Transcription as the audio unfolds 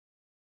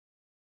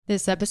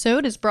This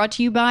episode is brought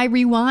to you by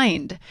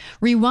Rewind.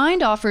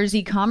 Rewind offers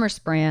e-commerce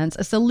brands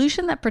a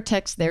solution that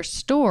protects their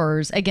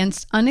stores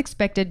against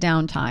unexpected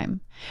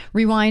downtime.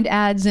 Rewind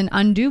adds an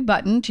undo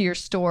button to your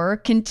store,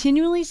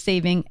 continually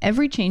saving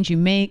every change you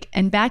make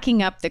and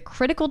backing up the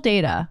critical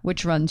data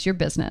which runs your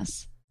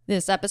business.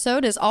 This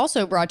episode is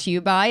also brought to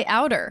you by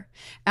Outer.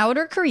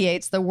 Outer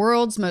creates the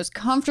world's most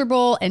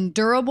comfortable and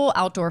durable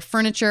outdoor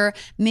furniture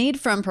made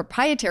from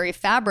proprietary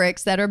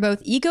fabrics that are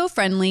both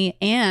eco-friendly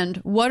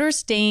and water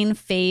stain,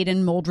 fade,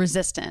 and mold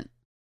resistant.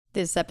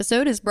 This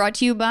episode is brought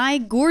to you by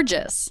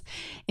Gorgias.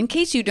 In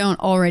case you don't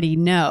already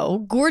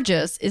know,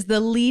 Gorgias is the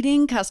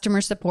leading customer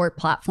support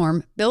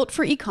platform built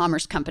for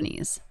e-commerce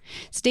companies.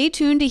 Stay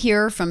tuned to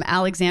hear from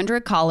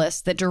Alexandra Collis,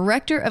 the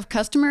Director of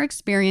Customer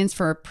Experience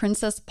for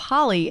Princess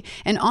Polly,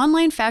 an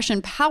online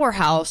fashion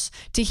powerhouse,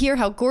 to hear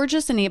how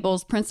Gorgias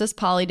enables Princess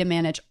Polly to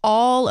manage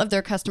all of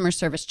their customer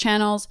service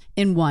channels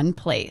in one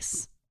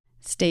place.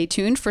 Stay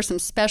tuned for some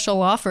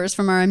special offers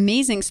from our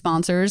amazing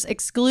sponsors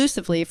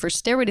exclusively for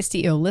Stairway to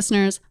CEO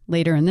listeners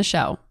later in the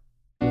show.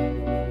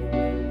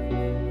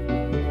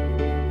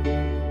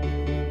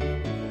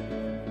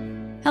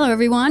 Hello,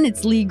 everyone.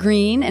 It's Lee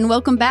Green, and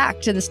welcome back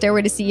to the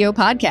Stairway to CEO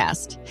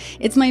podcast.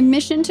 It's my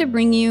mission to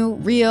bring you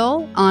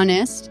real,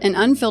 honest, and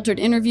unfiltered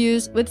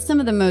interviews with some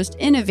of the most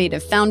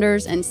innovative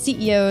founders and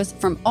CEOs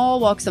from all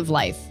walks of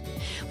life.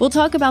 We'll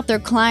talk about their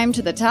climb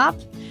to the top,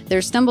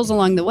 their stumbles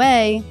along the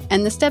way,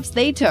 and the steps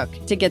they took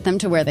to get them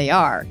to where they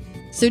are.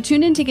 So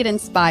tune in to get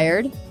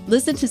inspired,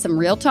 listen to some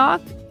real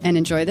talk, and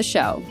enjoy the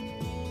show.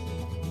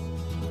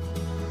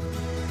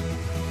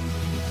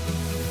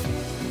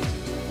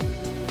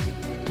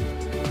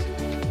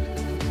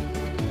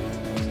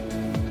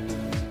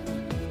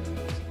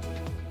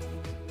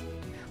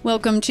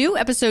 Welcome to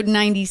episode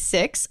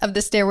 96 of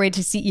the Stairway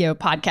to CEO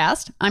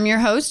podcast. I'm your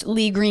host,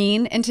 Lee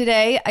Green, and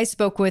today I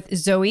spoke with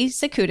Zoe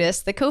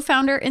Sakoutis, the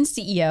co-founder and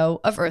CEO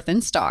of Earth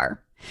and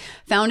Star.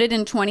 Founded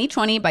in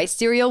 2020 by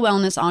serial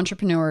wellness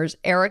entrepreneurs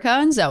Erica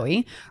and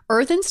Zoe,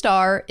 Earth and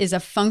Star is a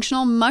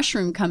functional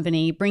mushroom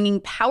company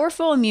bringing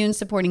powerful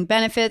immune-supporting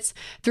benefits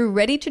through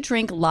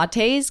ready-to-drink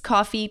lattes,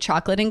 coffee,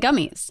 chocolate, and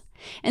gummies.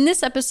 In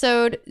this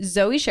episode,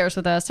 Zoe shares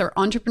with us her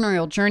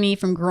entrepreneurial journey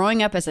from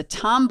growing up as a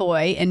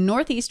tomboy in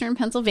northeastern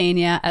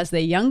Pennsylvania as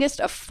the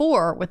youngest of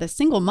four with a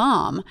single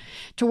mom,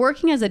 to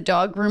working as a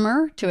dog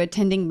groomer, to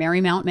attending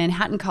Marymount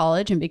Manhattan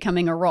College and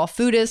becoming a raw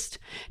foodist,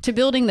 to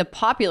building the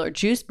popular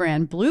juice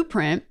brand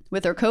Blueprint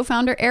with her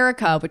co-founder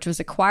Erica, which was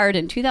acquired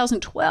in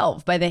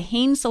 2012 by the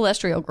Hain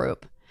Celestial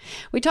Group.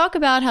 We talk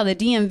about how the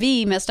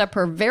DMV messed up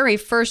her very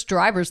first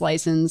driver's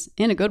license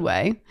in a good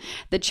way,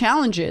 the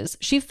challenges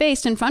she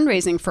faced in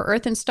fundraising for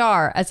Earth and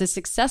Star as a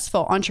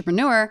successful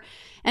entrepreneur,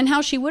 and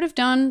how she would have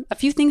done a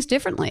few things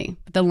differently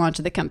with the launch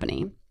of the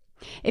company.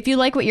 If you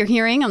like what you're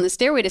hearing on the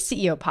Stairway to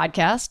CEO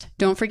podcast,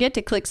 don't forget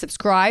to click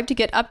subscribe to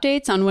get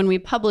updates on when we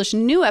publish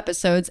new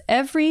episodes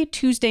every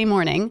Tuesday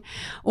morning,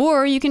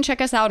 or you can check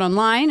us out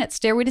online at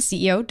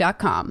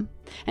stairwaytoceo.com.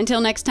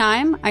 Until next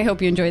time, I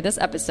hope you enjoy this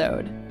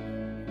episode.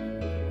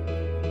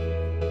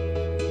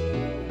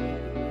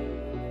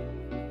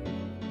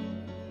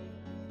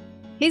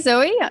 Hey,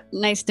 Zoe.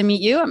 Nice to meet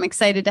you. I'm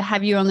excited to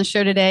have you on the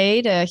show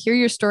today to hear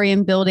your story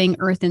in building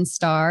Earth and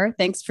Star.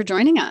 Thanks for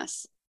joining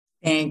us.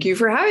 Thank you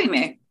for having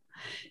me.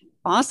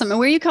 Awesome. And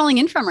where are you calling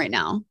in from right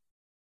now?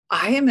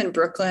 I am in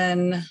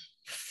Brooklyn,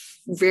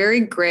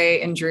 very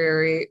gray and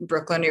dreary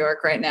Brooklyn, New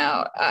York right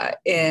now. Are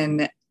we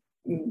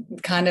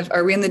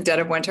in the dead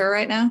of winter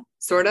right now?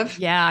 Sort of?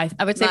 Yeah,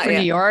 I would say for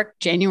New York,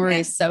 January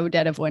is so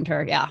dead of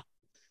winter. Yeah.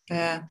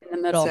 Yeah. In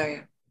the middle.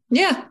 So,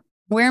 yeah.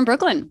 Where in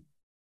Brooklyn?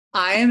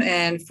 I am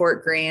in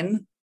Fort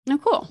Greene. Oh,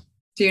 cool.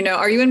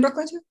 Are you in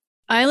Brooklyn too?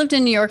 I lived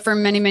in New York for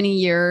many, many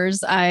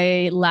years.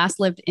 I last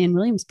lived in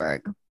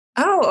Williamsburg.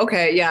 Oh,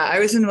 okay. Yeah. I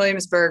was in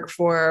Williamsburg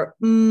for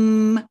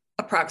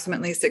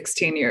approximately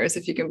 16 years,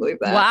 if you can believe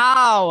that.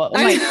 Wow. Oh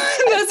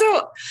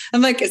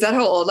I'm like, is that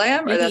how old I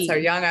am? Or that's how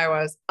young I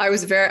was? I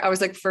was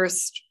like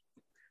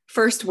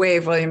first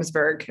wave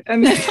Williamsburg.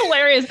 And that's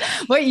hilarious.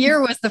 What year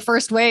was the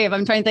first wave?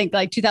 I'm trying to think,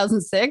 like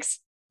 2006?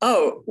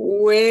 Oh,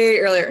 way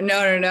earlier. No.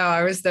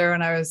 I was there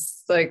when I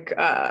was like,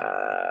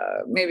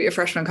 maybe a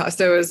freshman class.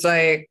 So it was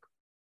like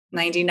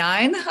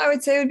 99, I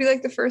would say would be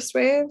like the first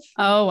wave.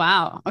 Oh,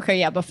 wow. Okay.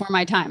 Yeah. Before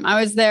my time. I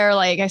was there.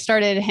 I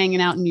started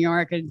hanging out in New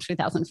York in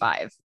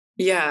 2005.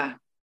 Yeah.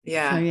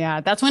 So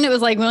yeah. That's when it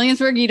was like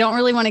Williamsburg. You don't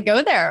really want to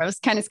go there. It was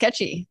kind of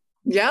sketchy.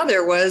 Yeah.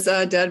 There was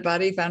a dead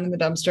body found in the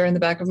dumpster in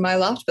the back of my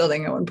loft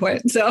building at one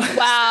point. So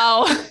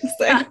wow.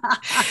 I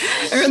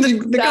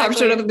remember the cop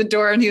showed up at the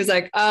door and he was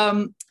like,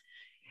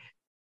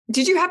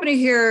 did you happen to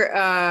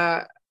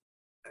hear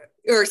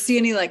or see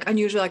any like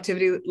unusual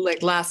activity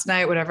like last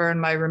night, whatever?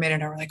 And my roommate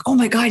and I were like, oh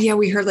my God, yeah,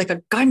 we heard like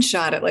a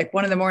gunshot at like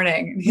 1 a.m.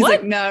 And he's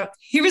like, no,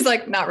 he was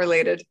like, not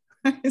related.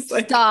 He's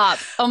like, stop.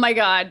 Oh my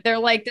God. They're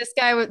like,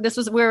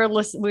 we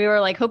were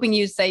like hoping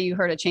you say you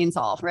heard a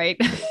chainsaw, right?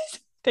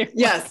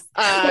 Yes.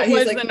 What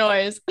was the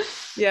noise?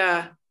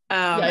 Yeah.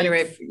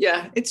 Anyway,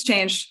 yeah, it's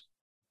changed.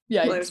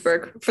 Yeah.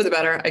 Williamsburg for the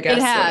better, I guess.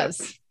 It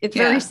has. It's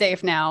very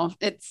safe now.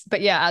 But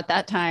yeah, at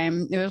that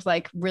time it was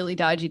like really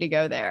dodgy to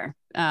go there.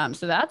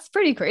 So that's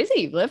pretty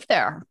crazy. You lived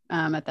there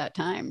at that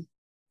time.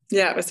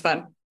 Yeah, it was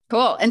fun.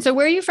 Cool. And so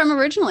where are you from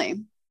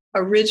originally?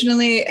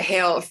 Originally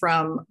hail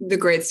from the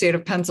great state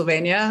of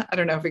Pennsylvania. I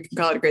don't know if we can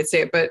call it a great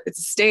state, but it's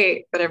a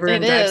state that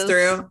everyone drives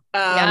through.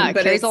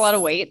 It carries a lot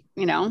of weight,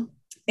 you know?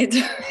 It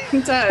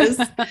does.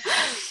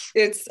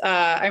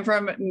 I'm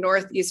from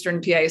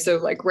northeastern PA. So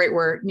like right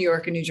where New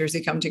York and New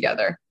Jersey come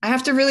together. I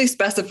have to really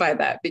specify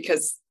that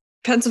because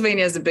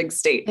Pennsylvania is a big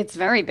state. It's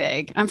very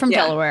big. I'm from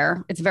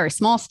Delaware. It's a very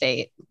small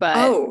state,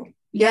 but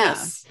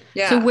yes.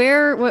 Yeah. So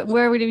where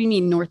do you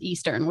mean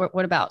northeastern?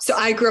 What about? So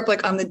I grew up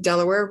like on the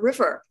Delaware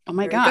River. Oh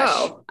my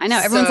gosh. I know.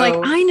 Everyone's like,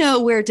 I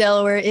know where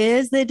Delaware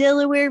is, the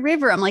Delaware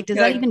River. I'm like, does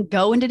that even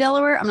go into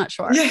Delaware? I'm not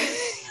sure.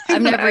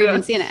 I've never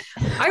even seen it.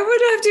 I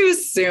would have to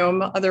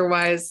assume,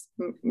 otherwise,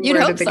 you'd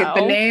hope they get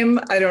the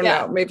name? I don't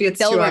know. Maybe it's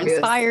Delaware too obvious.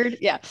 Inspired.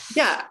 Yeah.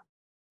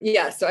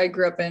 Yeah. So I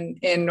grew up in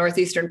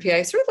northeastern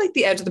PA, sort of like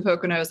the edge of the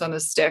Poconos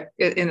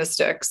in the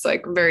sticks,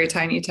 like very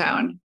tiny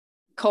town.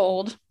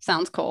 Cold.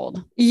 Sounds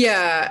cold.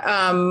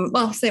 Yeah.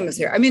 Well, same as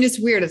here. I mean, it's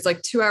weird. It's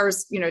like 2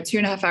 hours,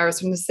 2.5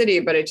 hours from the city,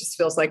 but it just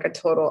feels like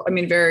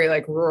very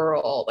like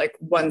rural, like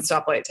one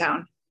stoplight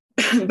town.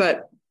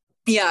 But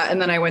yeah.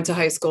 And then I went to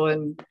high school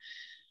in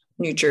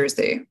New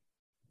Jersey,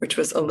 which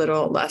was a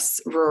little less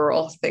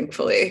rural,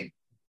 thankfully.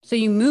 So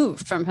you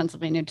moved from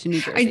Pennsylvania to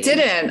New Jersey? I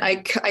didn't. I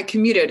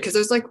commuted because it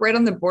was like right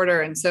on the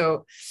border. And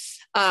so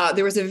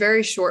there was a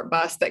very short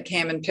bus that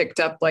came and picked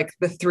up like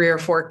the 3 or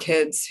 4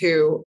 kids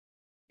who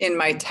in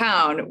my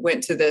town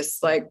went to this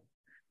like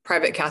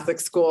private Catholic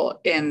school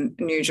in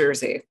New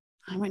Jersey.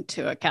 I went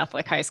to a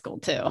Catholic high school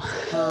too.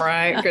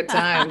 Right. Good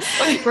times.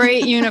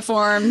 Great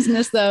uniforms.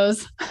 Miss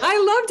those.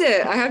 I loved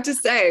it. I have to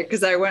say,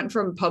 because I went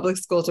from public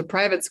school to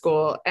private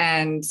school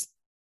and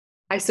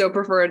I so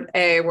preferred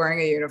wearing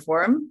a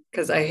uniform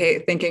because I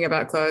hate thinking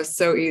about clothes.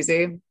 So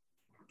easy.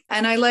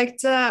 And I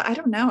liked, I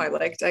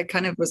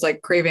kind of was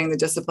like craving the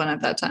discipline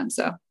at that time.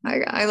 So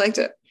I liked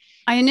it.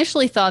 I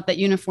initially thought that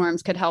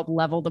uniforms could help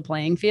level the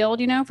playing field,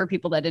 for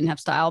people that didn't have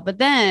style. But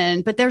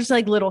there's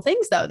like little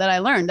things though that I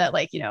learned that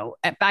like,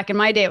 back in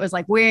my day, it was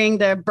like wearing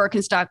the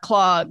Birkenstock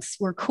clogs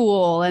were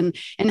cool and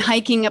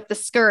hiking up the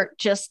skirt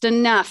just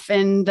enough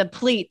and the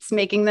pleats,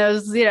 making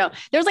those,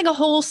 there's like a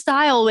whole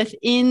style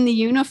within the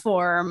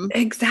uniform.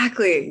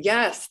 Exactly.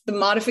 Yes. The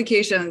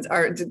modifications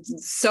are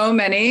so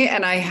many.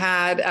 And I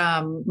had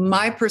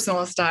my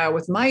personal style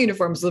with my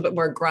uniforms a little bit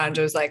more grunge.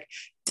 I was like,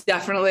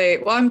 definitely.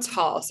 Well, I'm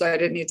tall, so I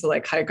didn't need to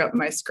like hike up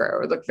my skirt. It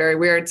would look very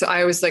weird. So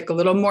I was like a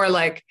little more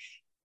like,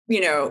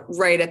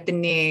 right at the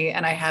knee.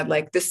 And I had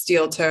like the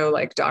steel toe,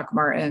 like Doc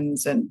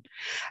Martens, and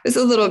it's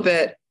a little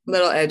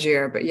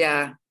edgier, but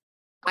yeah,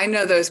 I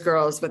know those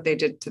girls, what they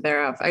did to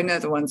their outfit. I know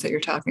the ones that you're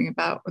talking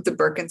about with the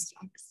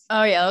Birkenstocks.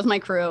 Oh yeah. That was my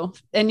crew.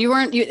 And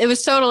it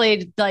was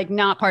totally like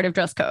not part of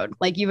dress code.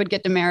 Like you would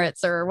get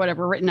demerits or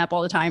whatever written up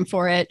all the time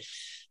for it.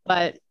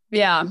 But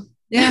yeah.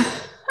 Yeah.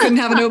 Couldn't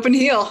have an open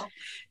heel.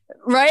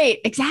 Right.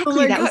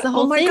 Exactly. That was the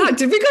whole thing. Oh my God.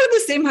 Did we go to the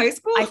same high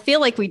school? I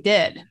feel like we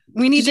did.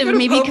 We need to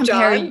maybe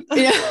compare.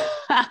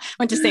 Yeah.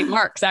 Went to St.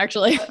 Mark's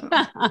actually.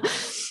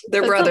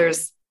 They're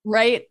brothers.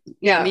 Right.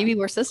 Yeah. Maybe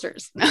we're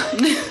sisters.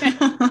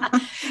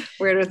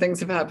 Weirder things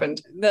have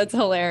happened. That's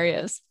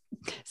hilarious.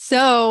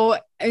 So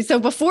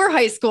before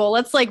high school,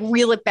 let's like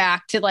reel it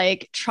back to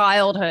like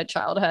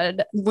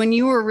childhood. When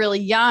you were really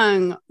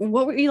young,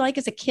 what were you like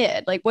as a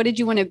kid? Like, what did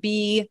you want to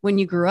be when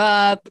you grew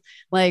up?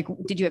 Like,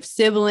 did you have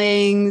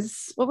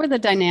siblings? What were the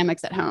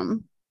dynamics at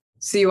home?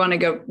 So you want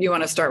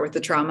to start with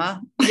the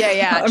trauma?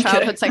 Yeah.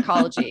 Childhood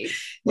psychology.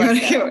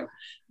 Let's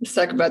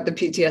talk about the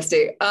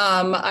PTSD.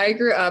 I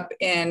grew up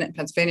in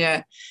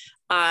Pennsylvania.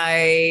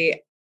 I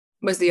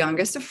was the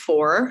youngest of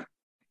 4.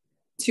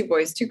 2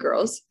 boys, 2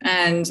 girls.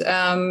 And,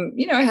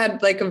 I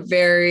had like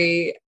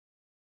a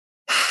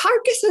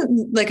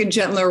a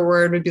gentler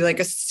word would be like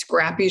a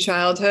scrappy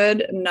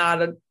childhood,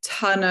 not a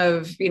ton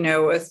of,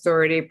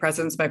 authority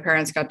presence. My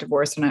parents got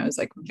divorced when I was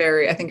like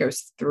I think I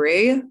was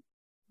 3.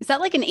 Is that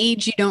like an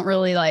age you don't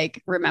really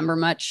like remember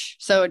much?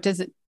 So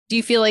do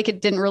you feel like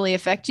it didn't really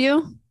affect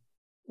you?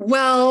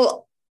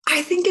 Well,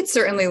 I think it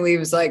certainly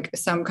leaves like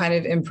some kind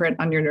of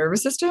imprint on your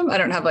nervous system. I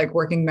don't have like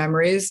working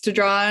memories to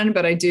draw on,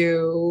 but I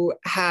do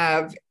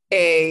have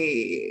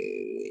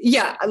it's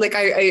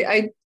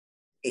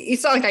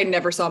not like I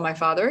never saw my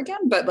father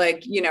again, but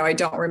like, I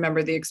don't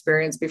remember the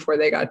experience before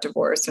they got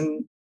divorced.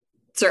 And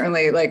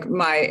certainly like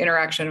my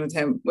interaction with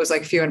him was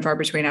like few and far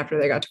between after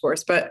they got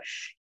divorced. But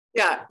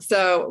yeah,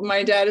 so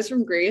my dad is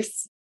from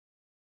Greece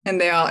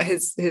and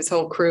his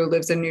whole crew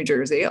lives in New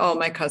Jersey. All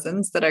my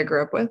cousins that I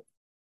grew up with.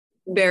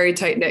 Very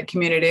tight-knit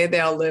community.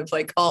 They all live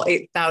like all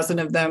 8,000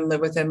 of them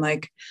live within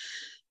like,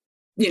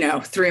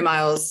 3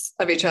 miles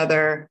of each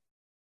other.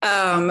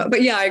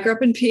 But yeah, I grew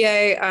up in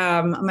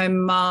PA. My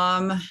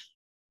mom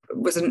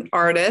was an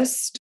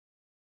artist.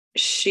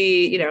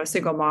 She,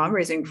 single mom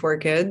raising 4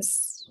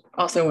 kids,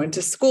 also went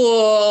to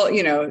school,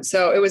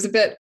 so it was a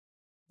bit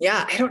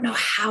yeah, I don't know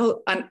how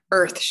on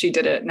earth she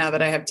did it. Now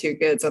that I have two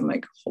kids, I'm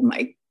like, oh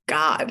my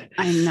God.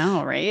 I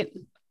know, right?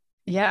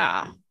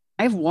 Yeah.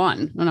 I have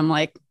one and I'm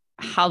like,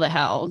 how the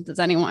hell does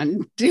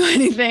anyone do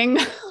anything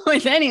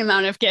with any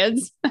amount of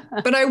kids?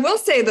 But I will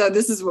say though,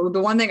 this is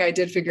the one thing I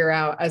did figure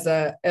out as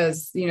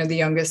the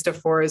youngest of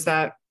four is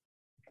that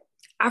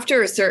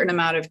after a certain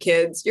amount of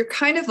kids, you're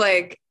kind of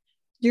like,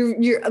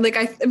 you're like,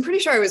 I'm pretty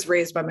sure I was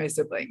raised by my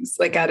siblings,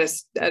 like at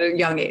a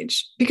young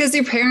age, because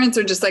your parents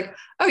are just like,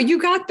 oh,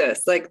 you got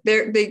this. Like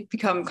they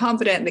become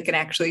confident and they can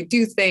actually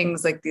do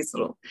things like these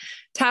little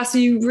tasks.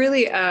 You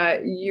really,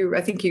 I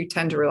think you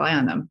tend to rely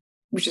on them,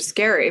 which is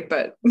scary,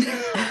 but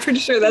pretty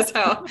sure that's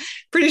how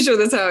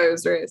I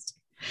was raised.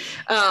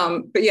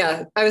 But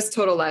yeah, I was a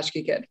total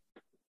latchkey kid.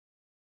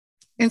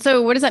 And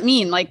so what does that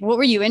mean? Like, what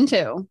were you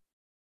into?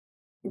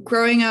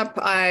 Growing up,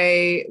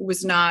 I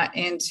was not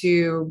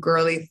into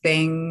girly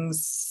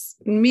things.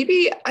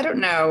 Maybe, I don't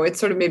know. It's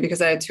sort of maybe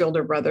because I had two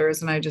older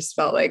brothers and I just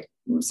felt like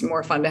it was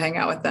more fun to hang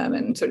out with them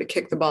and sort of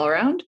kick the ball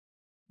around.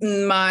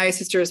 My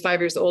sister is 5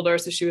 years older,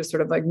 so she was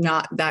sort of like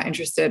not that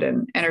interested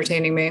in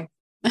entertaining me.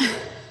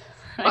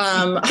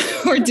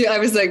 I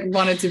was like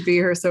wanted to be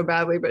her so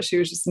badly, but she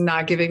was just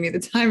not giving me the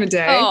time of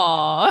day.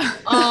 Oh,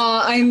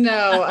 I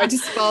know. I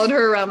just followed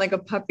her around like a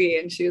puppy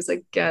and she was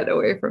like, get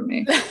away from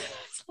me.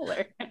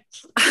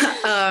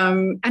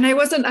 And I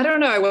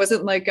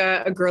wasn't like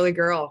a girly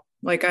girl.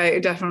 Like I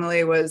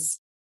definitely was.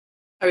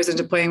 I was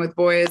into playing with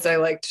boys. I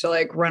liked to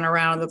like run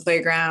around the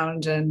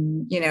playground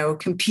and,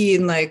 compete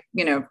and like,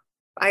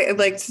 I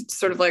liked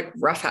sort of like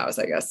roughhouse,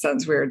 I guess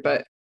sounds weird,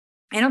 but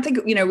I don't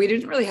think, we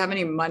didn't really have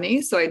any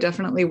money. So I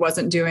definitely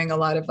wasn't doing a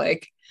lot of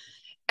like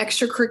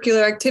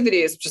extracurricular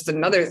activities, which is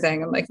another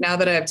thing. And like, now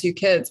that I have two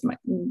kids,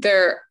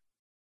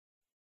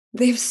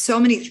 they have so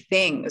many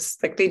things,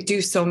 like they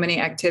do so many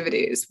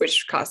activities,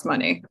 which cost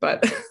money,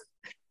 but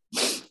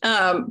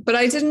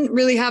I didn't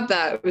really have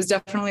that. It was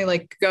definitely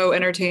like, go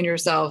entertain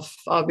yourself.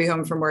 I'll be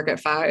home from work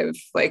at 5.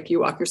 Like you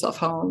walk yourself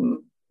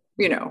home,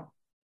 it's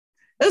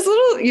a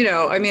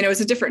little, I mean, it was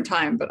a different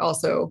time, but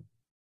also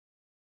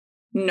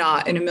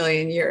not in a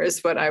million years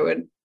what I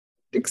would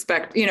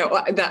expect,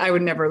 that I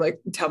would never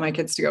like tell my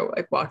kids to go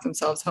like walk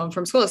themselves home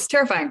from school. It's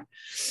terrifying.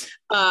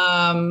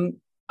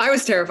 I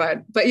was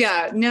terrified, but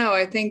yeah, no,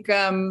 I think,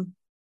 I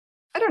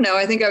don't know.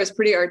 I think I was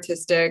pretty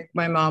artistic.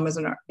 My mom was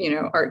an,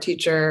 art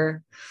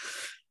teacher.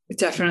 It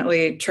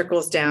definitely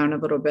trickles down a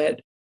little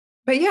bit,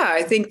 but yeah,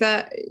 I think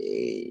that,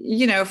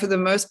 for the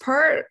most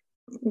part,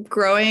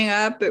 growing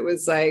up, it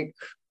was like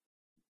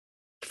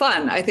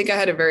fun. I think I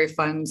had a very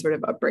fun sort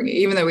of upbringing,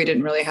 even though we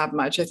didn't really have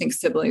much. I think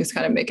siblings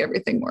kind of make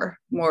everything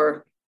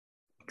more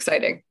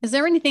exciting. Is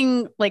there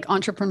anything like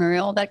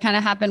entrepreneurial that kind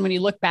of happened when you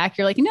look back?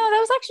 You're like, that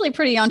was actually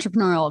pretty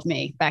entrepreneurial of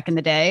me back in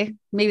the day.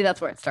 Maybe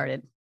that's where it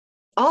started.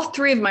 All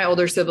 3 of my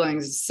older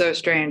siblings, is so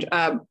strange.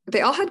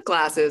 They all had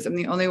glasses. I'm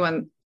the only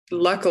one,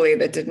 luckily,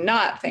 that did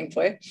not,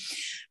 thankfully.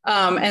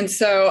 And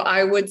so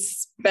I would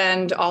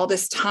spend all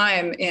this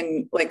time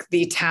in like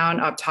the town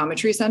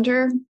optometry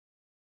center.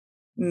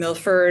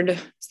 Milford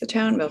is the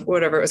town,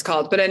 whatever it was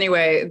called. But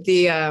anyway,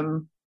 the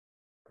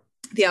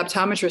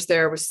optometrist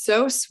there was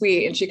so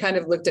sweet. And she kind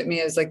of looked at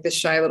me as like this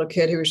shy little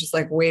kid who was just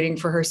like waiting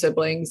for her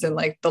siblings in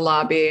like the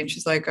lobby. And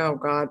she's like, oh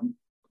God,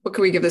 what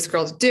can we give this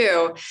girl to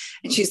do?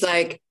 And she's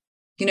like,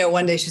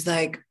 one day she's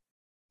like,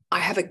 I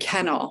have a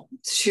kennel.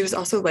 She was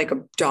also like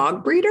a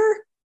dog breeder.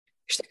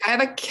 She's like, I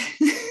have a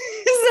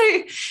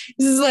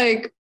this is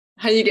like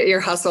how you get your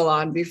hustle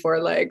on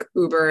before like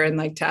Uber and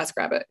like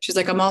TaskRabbit. She's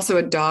like, I'm also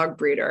a dog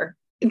breeder.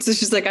 And so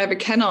she's like, I have a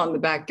kennel in the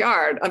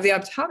backyard of the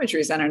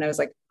optometry center. And I was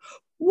like,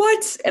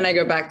 what? And I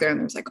go back there and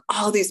there's like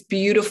all these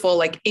beautiful,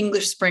 like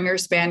English Springer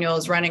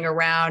Spaniels running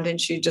around. And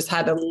she just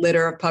had a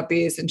litter of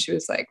puppies. And she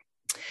was like,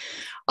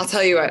 I'll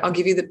tell you what, I'll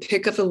give you the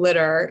pick of the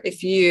litter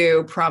if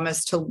you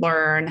promise to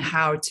learn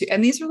how to,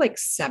 and these were like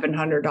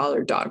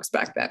 $700 dogs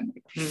back then,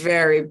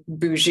 very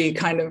bougie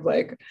kind of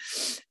like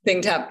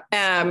thing to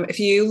have. If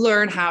you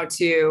learn how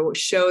to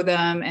show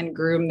them and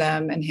groom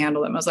them and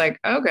handle them, I was like,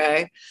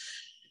 okay.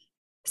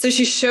 So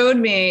she showed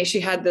me,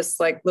 she had this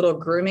like little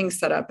grooming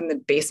setup in the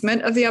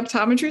basement of the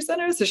optometry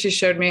center. So she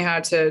showed me how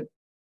to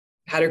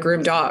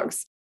groom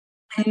dogs.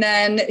 And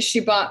then she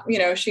bought,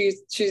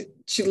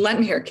 she lent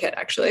me her kit,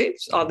 actually,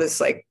 all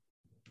this like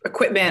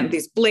equipment,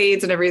 these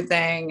blades and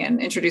everything, and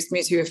introduced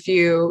me to a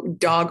few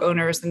dog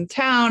owners in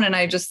town. And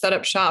I just set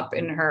up shop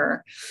in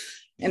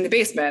the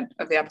basement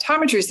of the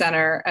optometry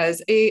center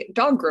as a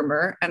dog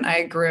groomer. And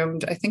I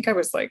groomed, I think I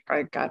was like,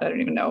 I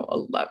don't even know,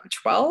 11,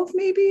 12,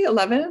 maybe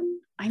 11.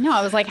 I know.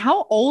 I was like,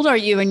 how old are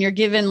you? And you're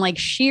given like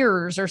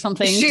shears or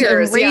something,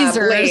 razors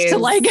to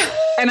like,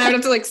 and I would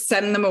have to like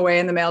send them away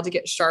in the mail to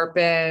get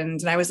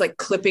sharpened. And I was like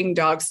clipping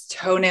dogs'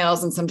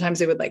 toenails, and sometimes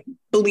they would like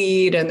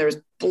bleed and there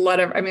was blood.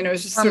 It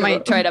was just, or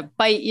might try to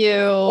bite you,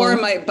 or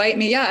it might bite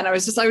me. Yeah. And I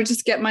would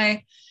just get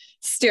my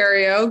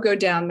stereo, go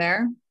down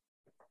there,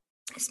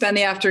 spend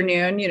the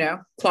afternoon,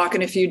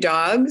 clocking a few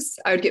dogs.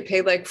 I would get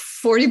paid like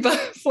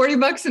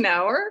 $40 an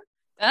hour.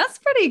 That's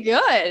pretty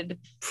good.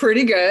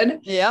 Pretty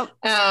good. Yep.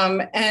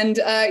 I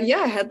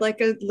had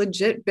like a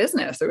legit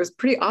business. It was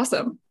pretty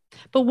awesome.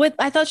 But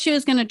I thought she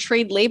was going to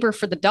trade labor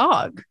for the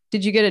dog.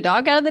 Did you get a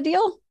dog out of the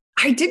deal?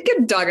 I did get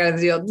a dog out of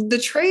the deal. The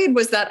trade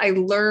was that I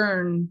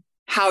learned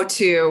how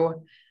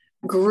to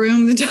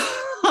groom the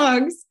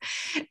dogs,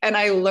 and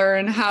I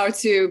learned how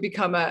to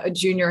become a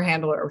junior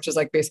handler, which is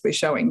like basically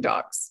showing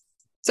dogs.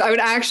 So I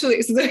would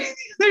actually, so the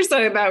other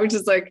side of that, which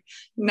is like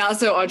not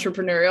so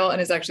entrepreneurial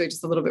and is actually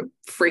just a little bit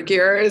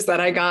freakier, is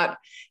that I got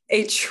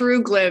a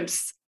true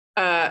glimpse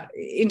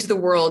into the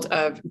world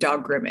of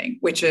dog grooming,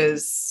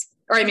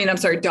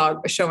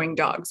 dog showing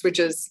dogs, which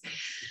is,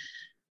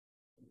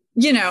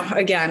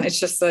 again, it's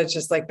just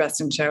like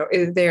best in show.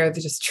 They're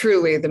just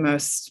truly the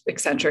most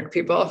eccentric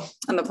people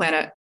on the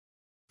planet.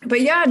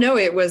 But yeah, no,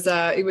 it was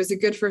a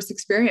good first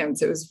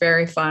experience. It was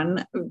very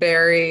fun,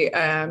 very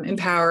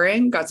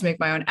empowering. Got to make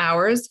my own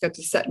hours, got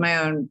to set my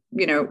own,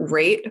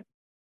 rate.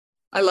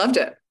 I loved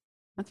it.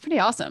 That's pretty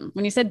awesome.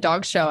 When you said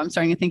dog show, I'm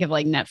starting to think of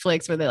like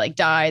Netflix where they like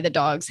dye the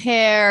dog's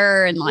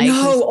hair and like.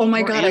 No, oh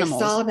my God,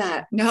 animals. I saw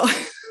that. No,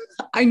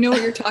 I know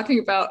what you're talking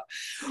about.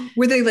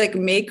 Where they like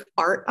make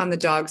art on the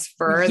dog's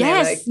fur.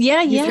 Yes. And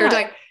yeah.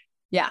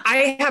 Yeah.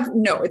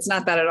 It's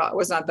not that at all. It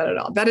was not that at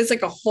all. That is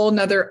like a whole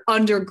nother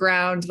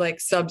underground, like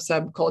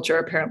subculture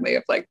apparently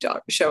of like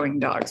showing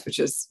dogs, which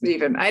is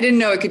I didn't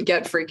know it could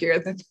get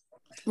freakier than.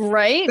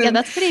 Right. Yeah.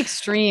 That's pretty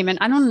extreme. And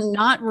I'm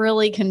not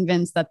really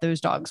convinced that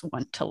those dogs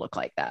want to look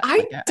like that.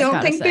 I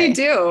don't think they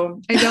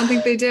do. I don't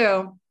think they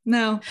do.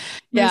 No.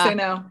 Yeah. Say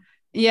no.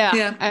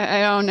 Yeah.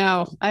 I don't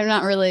know. I'm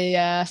not really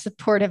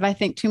supportive. I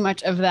think too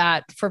much of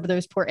that for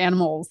those poor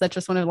animals that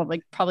just want to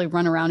like probably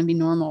run around and be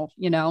normal,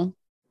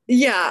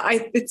 Yeah,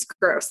 it's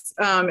gross.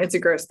 It's a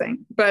gross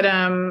thing, but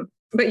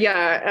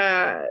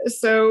yeah.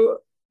 So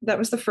that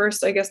was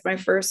my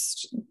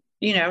first,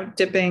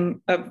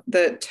 dipping of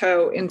the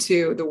toe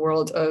into the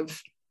world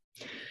of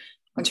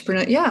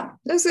entrepreneur. Yeah,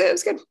 it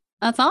was good.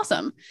 That's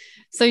awesome.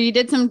 So you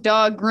did some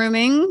dog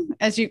grooming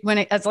as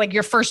like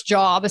your first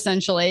job,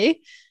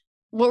 essentially.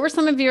 What were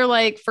some of your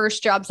like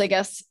first jobs, I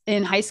guess,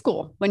 in high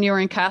school when you were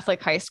in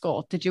Catholic high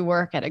school? Did you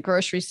work at a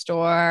grocery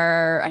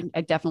store?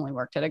 I definitely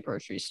worked at a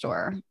grocery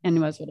store and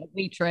was with a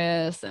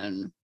waitress.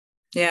 And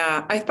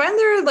yeah, I find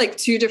there are like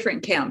two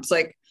different camps,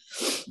 like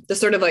the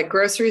sort of like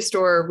grocery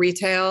store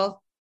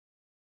retail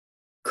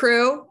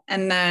crew,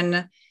 and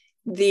then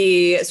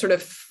the sort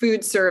of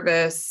food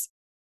service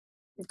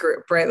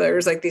group, right?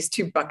 There's like these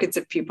two buckets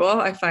of people.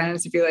 I find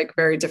it to be like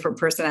very different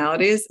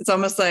personalities. It's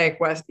almost like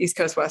East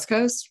Coast, West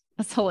Coast.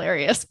 That's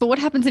hilarious. But what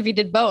happens if you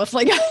did both?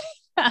 Like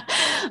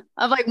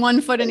of like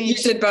one foot in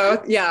each. You did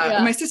both.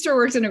 Yeah. My sister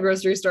worked in a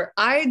grocery store.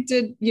 I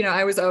did,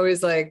 I was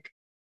always like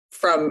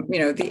from,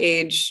 the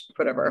age,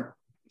 whatever,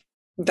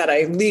 that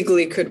I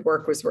legally could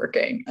work was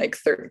working like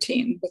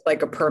 13 with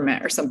like a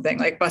permit or something,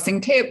 like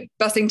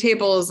bussing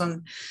tables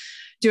and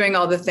doing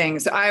all the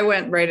things. So I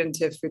went right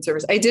into food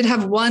service. I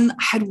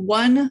had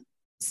one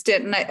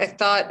stint, and I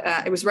thought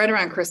it was right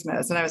around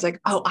Christmas, and I was like,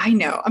 oh, I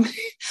know, I'm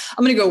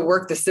going to go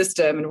work the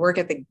system and work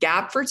at the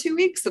Gap for 2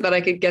 weeks so that I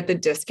could get the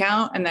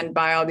discount and then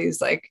buy all these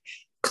like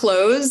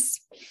clothes.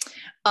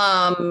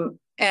 And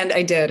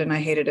I did, and I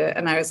hated it.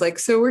 And I was like,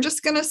 so we're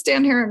just going to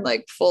stand here and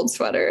like fold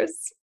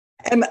sweaters,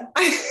 and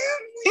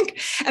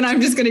I'm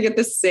just going to get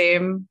the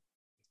same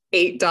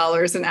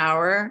 $8 an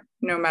hour,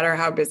 no matter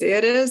how busy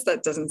it is.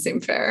 That doesn't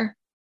seem fair.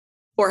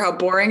 Or how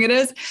boring it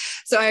is.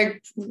 So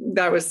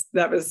that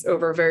was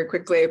over very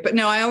quickly. But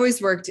no, I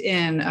always worked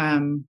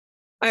in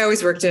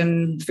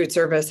food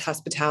service,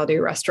 hospitality,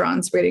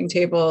 restaurants, waiting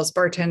tables,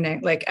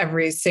 bartending, like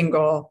every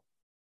single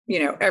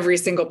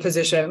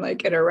position,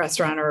 like at a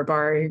restaurant or a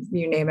bar,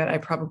 you name it, I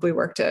probably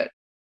worked it,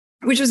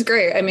 which was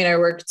great. I mean, I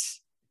worked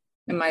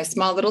in my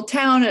small little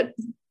town at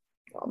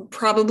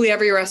probably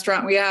every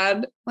restaurant we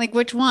had. Like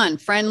which one?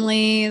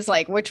 Friendly's?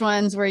 Like which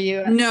ones were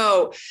you?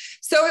 No.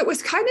 So it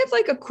was kind of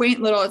like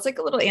it's like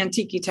a little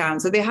antique town.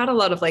 So they had a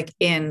lot of like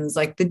inns,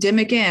 like the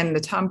Dimmock Inn, the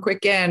Tom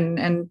Quick Inn,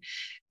 and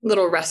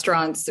little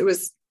restaurants. It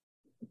was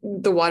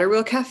the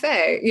Waterwheel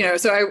Cafe,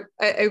 so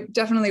I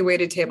definitely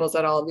waited tables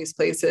at all of these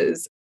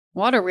places.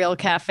 Waterwheel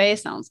Cafe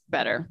sounds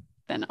better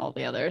than all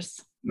the others.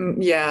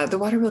 Yeah. The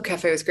Waterwheel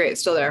Cafe was great.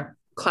 It's still there.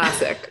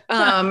 Classic.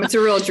 It's a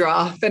real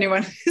draw. If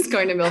anyone is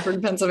going to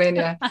Milford,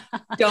 Pennsylvania,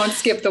 don't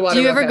skip the water.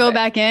 Do you ever go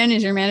back in?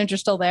 Is your manager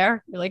still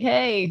there? You're like,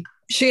 hey.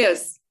 She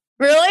is.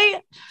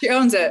 Really? She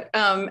owns it.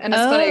 And it's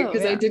funny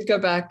because I did go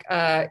back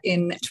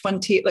in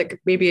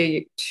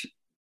maybe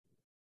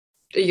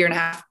a year and a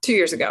half, 2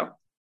 years ago,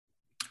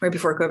 right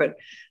before COVID.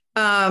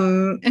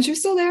 And she was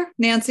still there.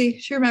 Nancy,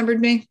 she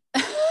remembered me.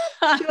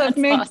 She loved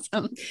me.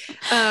 Awesome.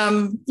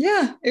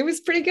 Yeah, it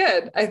was pretty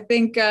good. I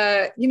think,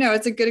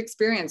 it's a good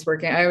experience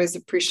working. I always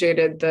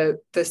appreciated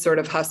the sort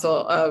of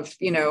hustle of,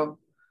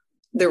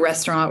 the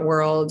restaurant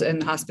world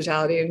and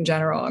hospitality in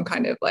general, and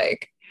kind of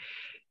like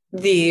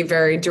the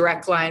very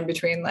direct line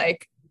between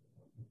like,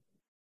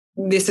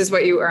 this is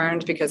what you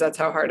earned because that's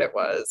how hard it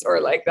was, or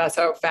like, that's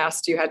how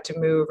fast you had to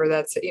move, or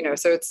that's,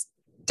 so it's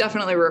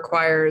definitely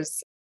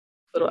requires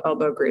little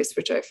elbow grease,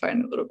 which I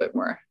find a little bit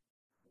more,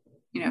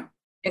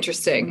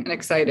 interesting and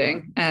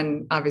exciting.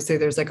 And obviously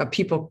there's like a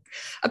people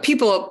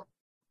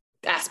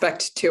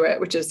aspect to it,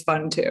 which is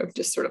fun too.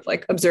 Just sort of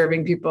like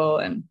observing people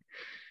and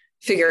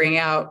figuring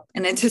out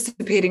and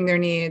anticipating their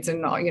needs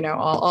and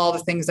all the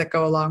things that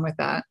go along with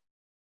that.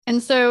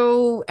 And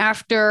so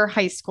after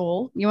high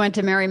school, you went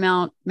to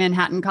Marymount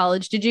Manhattan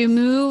College. Did you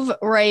move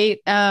right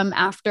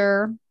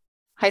after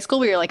high school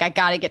where you're like, I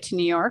got to get to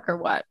New York, or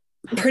what?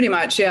 Pretty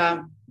much.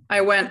 Yeah.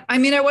 I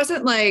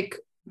wasn't like,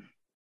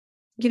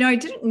 I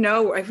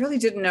really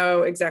didn't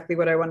know exactly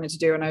what I wanted to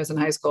do when I was in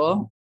high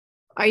school.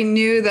 I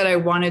knew that I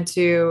wanted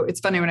to,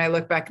 it's funny when I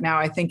look back now,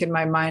 I think in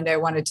my mind, I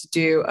wanted to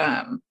do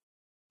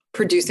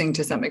producing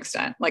to some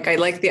extent. Like I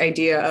like the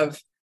idea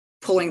of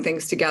pulling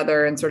things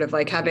together and sort of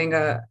like having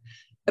a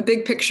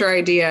big picture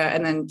idea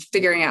and then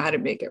figuring out how to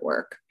make it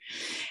work.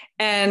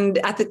 And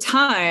at the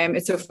time,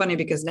 it's so funny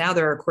because now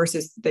there are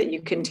courses that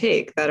you can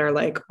take that are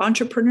like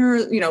entrepreneur,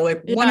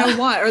 like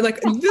 101 or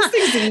like this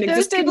thing didn't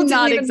exist. Did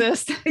not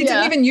exist. They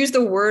didn't even use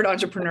the word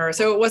entrepreneur.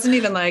 So it wasn't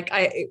even like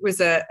it was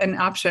an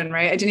option,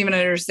 right? I didn't even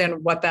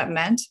understand what that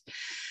meant.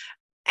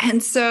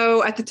 And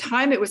so at the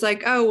time it was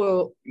like,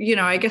 oh,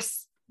 well, I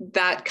guess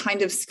that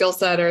kind of skill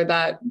set or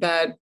that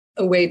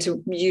a way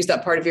to use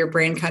that part of your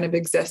brain kind of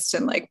exists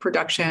in like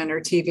production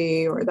or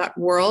TV or that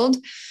world.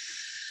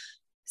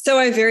 So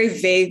I very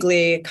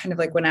vaguely kind of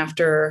like went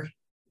after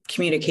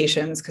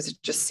communications because it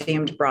just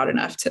seemed broad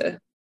enough to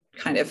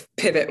kind of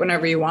pivot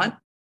whenever you want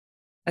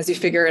as you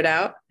figure it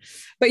out.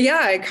 But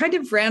yeah, I kind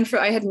of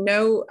I had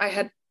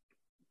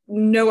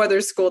no other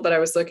school that I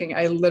was looking.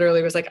 I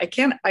literally was like,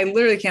 I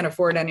literally can't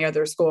afford any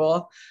other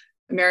school.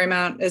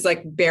 Marymount is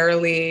like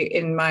barely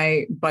in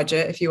my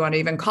budget, if you want to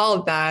even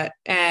call it that.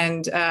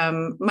 And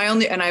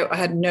I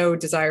had no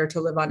desire to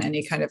live on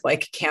any kind of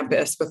like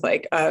campus with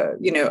like a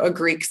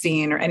Greek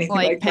scene or anything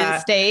like Penn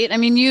that. State. I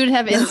mean, you'd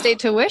have in-state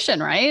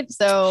tuition, right?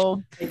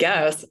 So I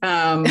guess,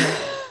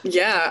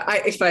 yeah.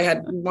 If I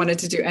had wanted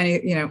to do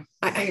any,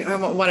 I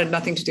wanted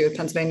nothing to do with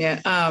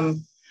Pennsylvania.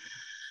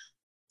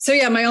 So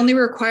yeah, my only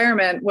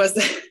requirement was.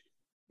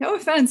 No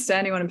offense to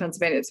anyone in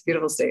Pennsylvania. It's a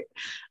beautiful state.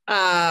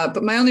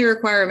 But my only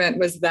requirement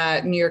was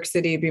that New York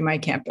City be my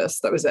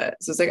campus. That was it.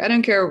 So it's like, I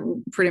don't care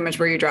pretty much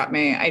where you drop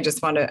me. I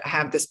just want to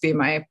have this be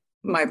my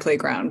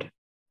playground.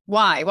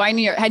 Why? Why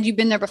New York? Had you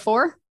been there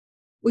before?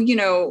 Well,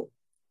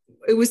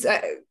 it was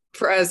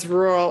for as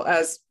rural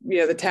as,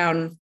 the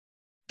town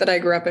that I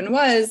grew up in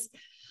was,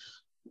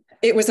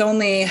 it was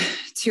only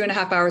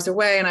 2.5 hours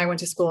away. And I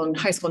went to school in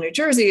high school, New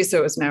Jersey. So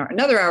it was now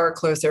another hour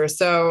closer.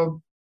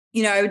 So,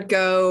 we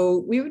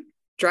would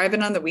drive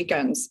in on the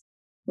weekends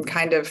and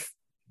kind of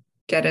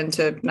get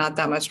into not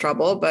that much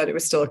trouble, but it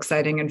was still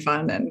exciting and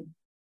fun and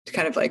to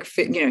kind of like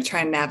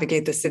try and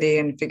navigate the city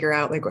and figure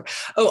out like,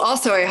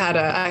 also I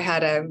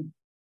had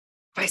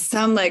by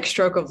some like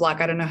stroke of luck,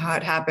 I don't know how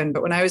it happened,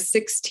 but when I was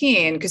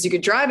 16, because you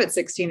could drive at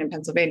 16 in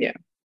Pennsylvania.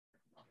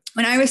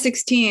 When I was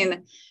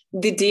 16,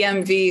 the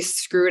DMV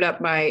screwed up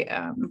my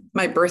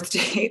birth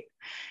date.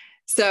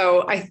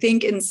 So I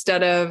think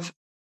instead of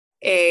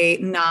a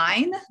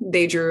 9,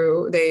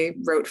 they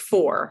wrote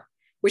 4,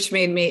 which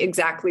made me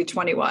exactly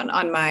 21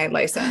 on my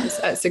license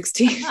at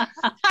 16.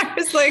 I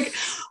was like,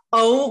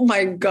 oh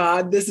my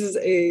God, this is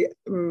a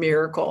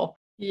miracle.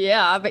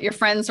 Yeah, but your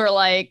friends were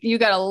like, you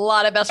got a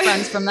lot of best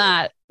friends from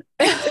that.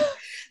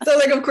 So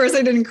like, of course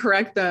I didn't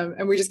correct them.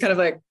 And we just kind of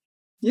like,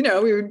 we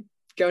would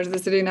go into the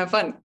city and have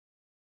fun.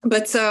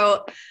 But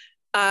so,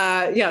 so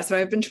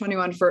I've been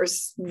 21 for a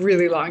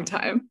really long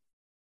time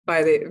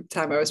by the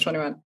time I was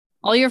 21.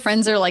 All your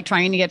friends are like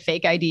trying to get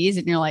fake IDs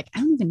and you're like, I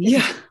don't even need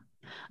it.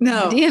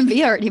 No. The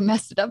DMV already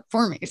messed it up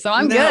for me. So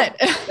I'm good.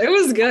 It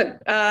was good.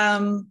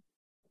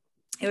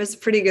 It was a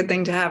pretty good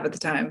thing to have at the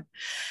time.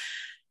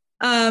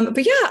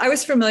 But yeah, I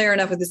was familiar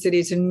enough with the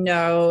city to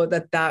know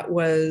that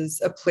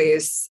was a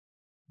place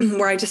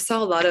where I just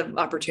saw a lot of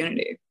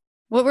opportunity.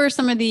 What were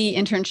some of the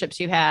internships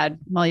you had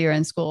while you were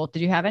in school?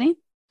 Did you have any?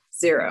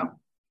 0.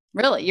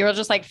 Really? You were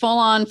just like full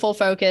on, full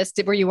focus.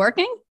 Were you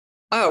working?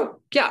 Oh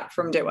yeah.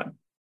 From day one.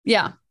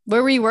 Yeah.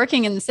 Where were you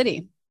working in the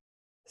city?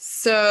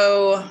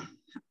 So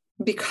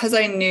because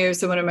I knew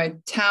someone in my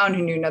town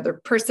who knew another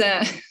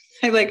person,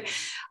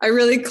 I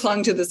really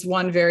clung to this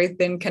one very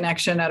thin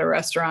connection at a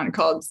restaurant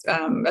called,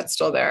 that's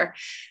still there,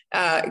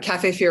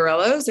 Cafe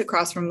Fiorello's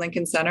across from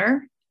Lincoln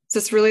Center. It's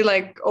this really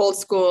like old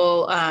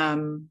school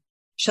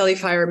Shelley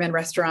Fireman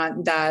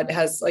restaurant that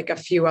has like a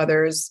few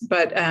others,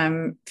 but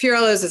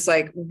Fiorello's is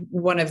like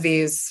one of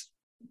these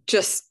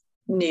just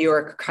New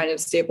York kind of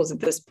staples at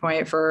this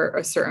point for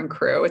a certain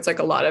crew. It's like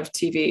a lot of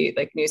TV,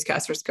 like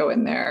newscasters go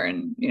in there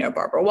and,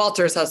 Barbara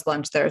Walters has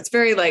lunch there. It's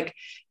very like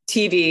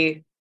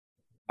TV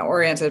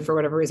oriented for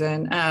whatever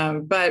reason.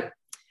 But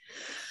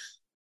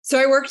so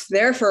I worked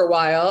there for a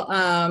while.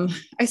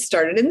 I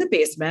started in the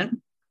basement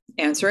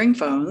answering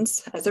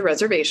phones as a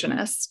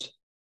reservationist.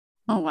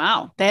 Oh,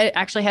 wow. They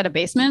actually had a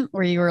basement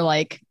where you were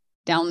like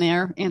down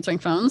there answering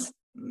phones?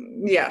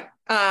 Yeah.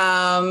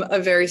 A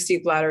very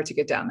steep ladder to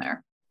get down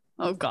there.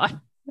 Oh God.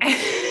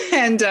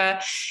 And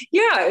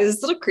yeah, it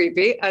was a little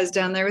creepy. I was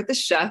down there with the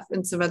chef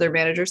and some other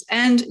managers.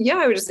 And yeah,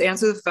 I would just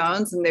answer the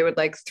phones and they would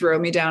like throw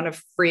me down a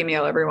free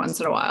meal every once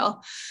in a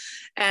while.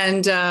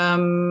 And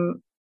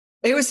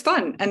it was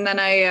fun. And then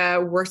I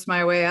worked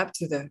my way up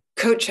to the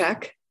coat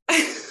check.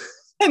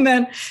 And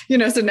then,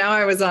 so now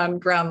I was on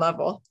ground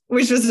level,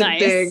 which was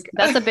nice.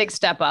 That's a big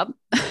step up.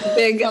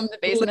 Big from the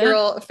basement.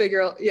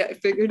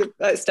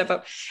 Figurative step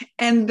up.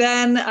 And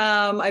then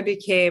I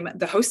became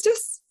the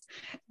hostess.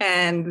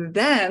 And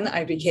then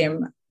I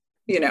became,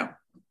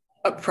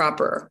 a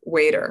proper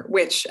waiter,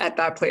 which at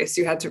that place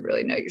you had to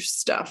really know your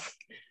stuff.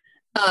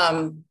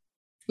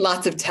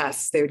 Lots of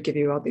tests. They would give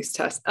you all these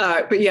tests.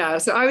 But yeah,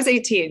 so I was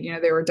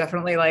 18, they were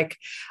definitely like,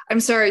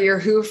 I'm sorry, you're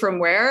who from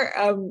where?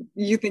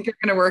 You think you're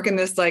going to work in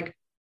this like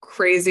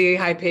crazy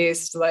high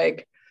paced,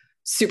 like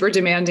super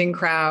demanding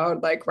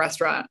crowd, like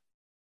restaurant.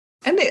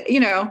 And they,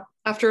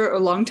 after a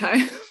long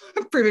time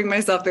proving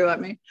myself, they let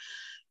me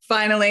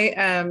finally.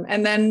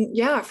 And then,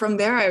 yeah, from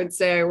there, I would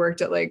say I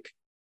worked at like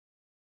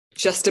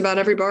just about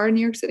every bar in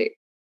New York City.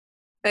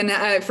 And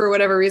I, for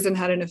whatever reason,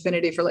 had an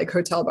affinity for like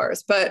hotel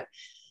bars, but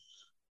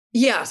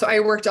yeah, so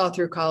I worked all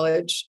through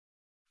college.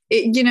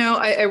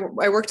 I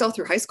worked all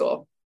through high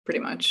school pretty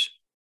much.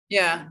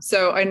 Yeah.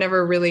 So I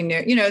never really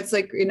knew, it's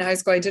like in high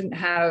school, I didn't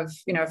have,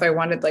 if I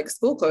wanted like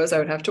school clothes, I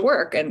would have to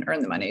work and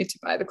earn the money to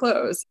buy the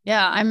clothes.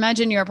 Yeah. I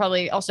imagine you're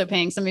probably also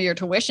paying some of your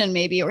tuition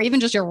maybe, or even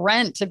just your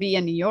rent to be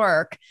in New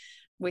York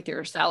with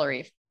your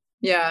salary.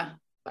 Yeah.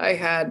 I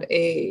had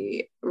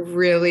a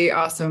really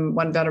awesome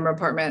 1-bedroom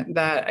apartment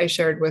that I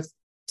shared with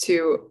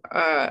two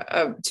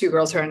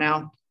girls who are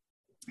now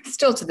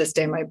still to this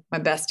day, my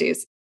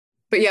besties.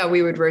 But yeah,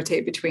 we would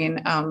rotate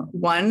between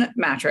one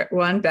mattress,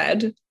 one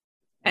bed,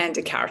 and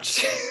a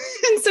couch.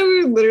 And so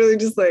we would literally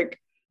just like,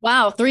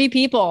 wow, 3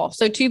 people.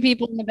 So 2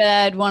 people in the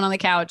bed, 1 on the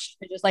couch,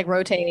 to just like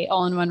rotate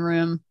all in one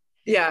room.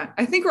 Yeah.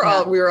 I think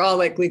we were all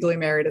like legally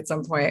married at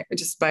some point,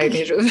 just by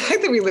nature of the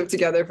fact that we lived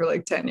together for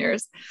like 10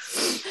 years.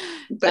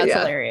 But that's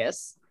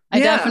hilarious. I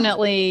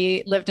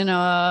definitely lived in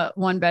a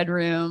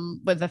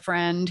 1-bedroom with a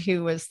friend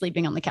who was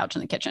sleeping on the couch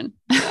in the kitchen.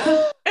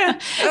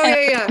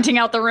 Renting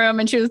out the room,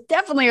 and she was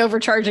definitely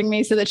overcharging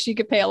me so that she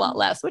could pay a lot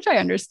less, which I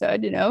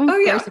understood, Of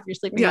course, if you're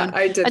sleeping on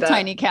a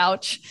tiny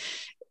couch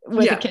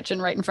with a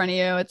kitchen right in front of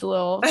you, it's a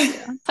little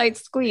tight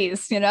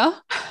squeeze, Yeah.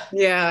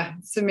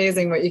 It's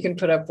amazing what you can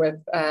put up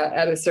with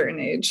at a certain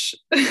age.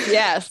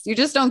 Yes. You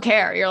just don't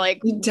care. You're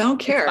like, you don't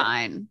care.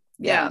 Fine.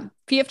 Yeah.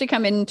 If you have to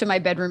come into my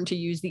bedroom to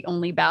use the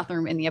only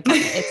bathroom in the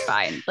apartment, it's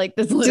fine. Like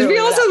this. Did we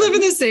also live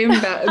in the same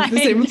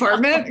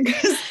apartment?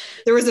 Because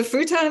there was a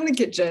futon in the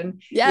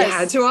kitchen. Yes. You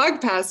had to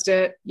walk past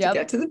it to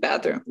get to the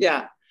bathroom.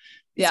 Yeah.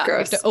 Yeah. You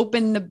have to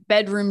open the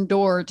bedroom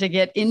door to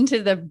get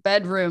into the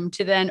bedroom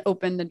to then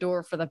open the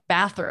door for the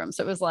bathroom.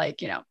 So it was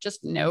like,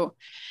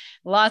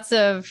 lots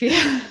of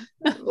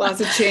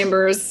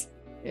chambers.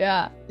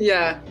 Yeah.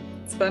 Yeah.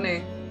 It's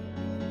funny.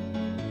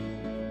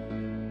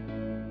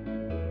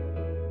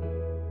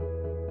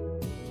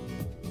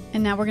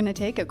 And now we're going to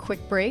take a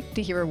quick break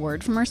to hear a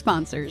word from our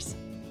sponsors.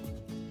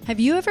 Have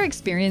you ever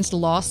experienced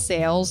lost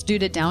sales due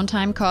to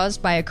downtime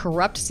caused by a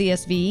corrupt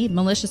CSV,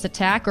 malicious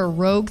attack, or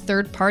rogue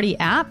third-party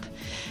app?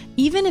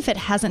 Even if it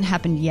hasn't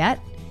happened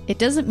yet, it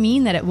doesn't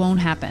mean that it won't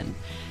happen.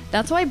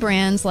 That's why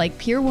brands like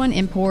Pier 1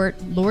 Import,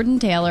 Lord &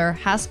 Taylor,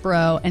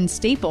 Hasbro, and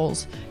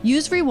Staples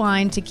use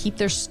Rewind to keep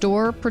their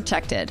store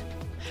protected.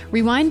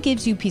 Rewind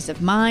gives you peace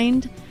of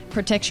mind,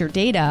 protects your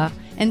data,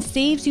 and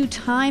saves you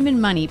time and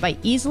money by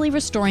easily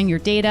restoring your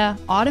data,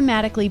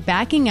 automatically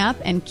backing up,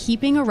 and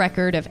keeping a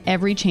record of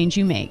every change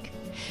you make.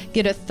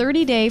 Get a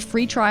 30-day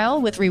free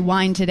trial with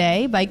Rewind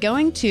today by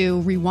going to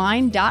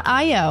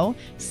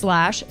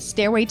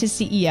rewind.io/stairway to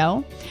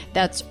CEO.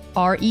 That's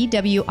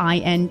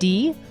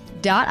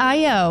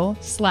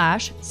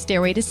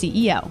rewind.io/stairway to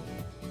CEO.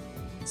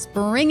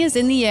 Spring is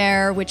in the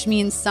air, which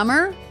means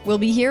summer will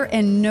be here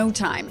in no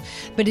time.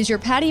 But is your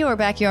patio or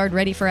backyard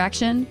ready for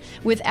action?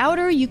 With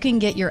Outer, you can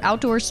get your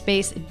outdoor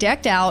space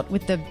decked out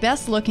with the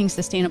best looking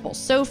sustainable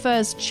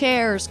sofas,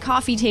 chairs,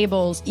 coffee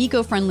tables,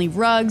 eco-friendly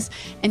rugs,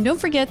 and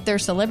don't forget their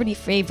celebrity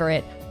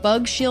favorite,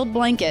 Bug Shield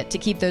blanket to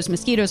keep those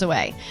mosquitoes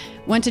away.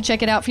 Want to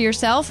check it out for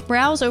yourself?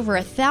 Browse over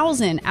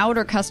 1,000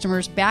 Outer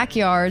customers'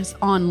 backyards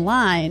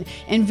online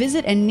and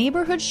visit a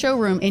neighborhood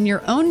showroom in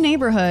your own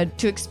neighborhood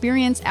to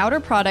experience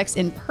Outer products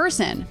in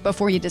person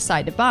before you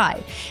decide to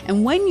buy.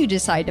 And when you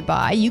decide to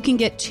buy, you can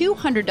get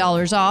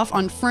 $200 off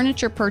on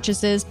furniture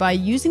purchases by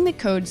using the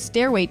code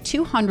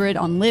STAIRWAY200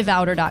 on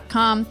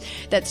liveouter.com.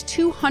 That's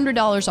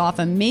 $200 off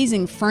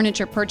amazing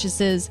furniture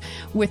purchases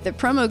with the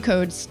promo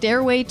code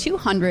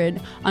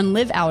STAIRWAY200 on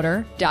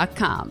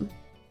liveouter.com.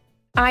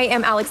 I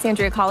am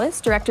Alexandria Collis,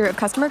 Director of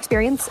Customer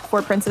Experience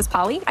for Princess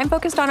Polly. I'm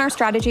focused on our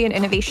strategy and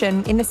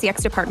innovation in the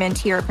CX department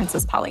here at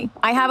Princess Polly.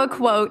 I have a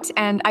quote,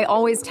 and I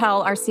always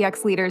tell our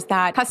CX leaders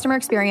that customer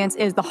experience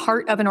is the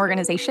heart of an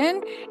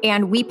organization,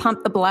 and we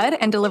pump the blood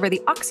and deliver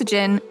the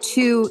oxygen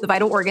to the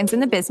vital organs in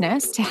the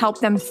business to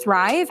help them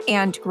thrive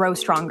and grow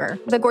stronger.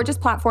 The Gorgias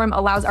platform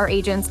allows our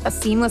agents a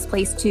seamless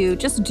place to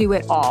just do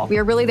it all. We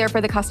are really there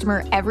for the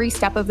customer every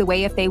step of the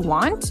way if they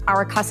want.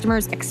 Our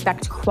customers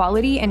expect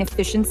quality and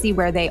efficiency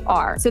where they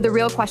are. So the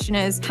real question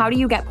is, how do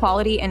you get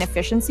quality and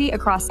efficiency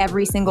across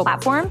every single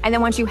platform? And then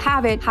once you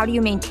have it, how do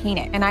you maintain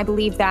it? And I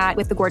believe that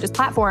with the Gorgias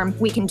platform,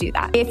 we can do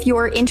that. If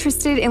you're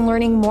interested in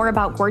learning more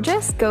about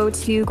Gorgias, go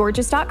to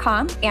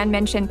gorgias.com and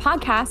mention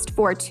podcast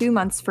for 2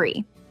 months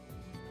free.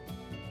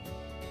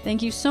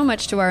 Thank you so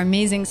much to our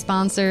amazing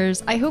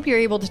sponsors. I hope you're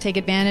able to take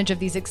advantage of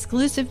these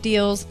exclusive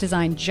deals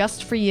designed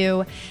just for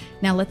you.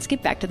 Now let's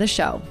get back to the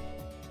show.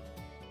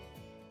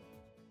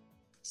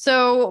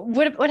 So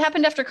what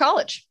happened after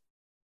college?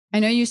 I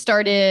know you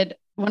started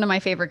one of my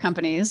favorite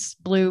companies,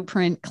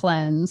 Blueprint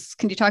Cleanse.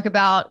 Can you talk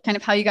about kind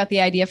of how you got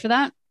the idea for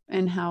that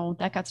and how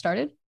that got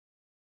started?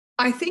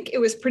 I think it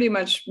was pretty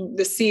much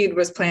the seed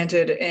was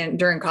planted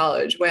during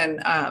college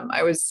when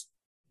I was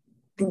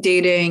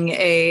dating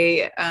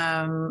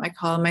I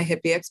call him my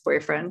hippie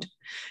ex-boyfriend,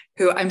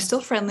 who I'm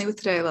still friendly with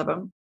today. I love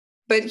him.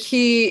 But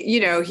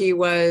he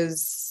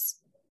was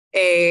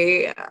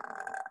a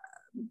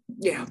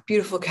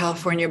beautiful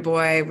California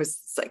boy, was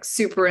like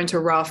super into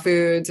raw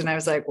foods. And I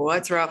was like,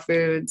 what's raw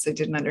foods? I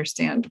didn't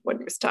understand what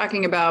he was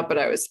talking about, but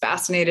I was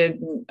fascinated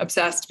and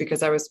obsessed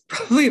because I was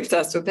probably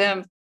obsessed with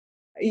him.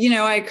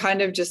 I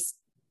kind of just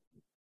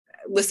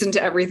listened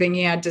to everything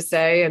he had to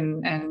say.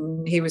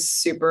 And he was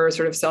super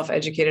sort of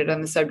self-educated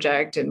on the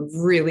subject and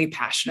really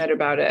passionate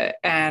about it.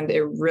 And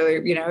it really,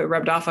 it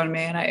rubbed off on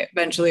me. And I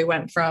eventually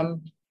went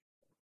from,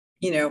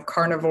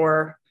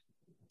 carnivore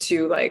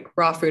to like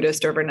raw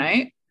foodist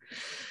overnight,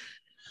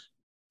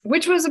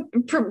 which was a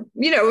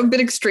bit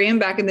extreme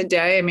back in the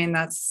day. I mean,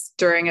 that's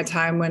during a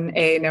time when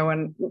no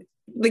one,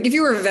 like if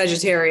you were a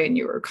vegetarian,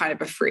 you were kind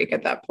of a freak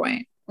at that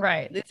point.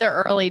 Right. These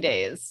are early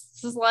days.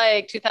 This is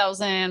like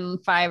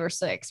 2005 or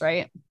 6,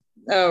 right?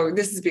 Oh,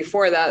 this is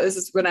before that. This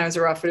is when I was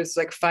a raw foodist,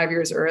 like 5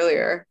 years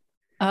earlier.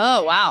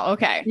 Oh, wow.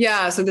 Okay.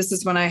 Yeah. So this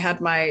is when I had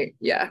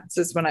this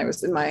is when I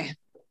was in my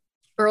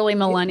early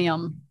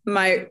millennium,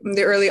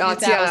 the early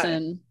aughts. Yeah.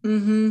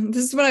 Mm-hmm.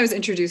 This is when I was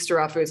introduced to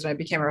raw foods and I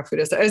became a raw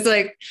foodist. I was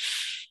like,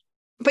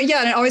 but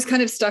yeah, and it always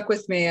kind of stuck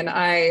with me. And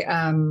I,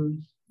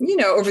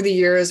 over the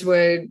years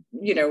would,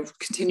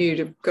 continue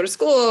to go to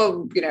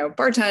school,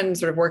 bartend,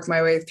 sort of work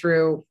my way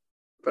through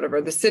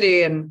the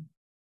city, and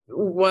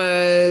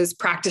was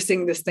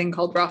practicing this thing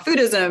called raw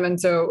foodism. And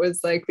so it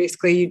was like,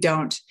 basically you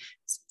don't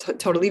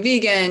totally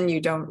vegan. You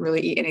don't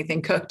really eat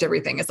anything cooked.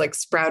 Everything is like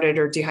sprouted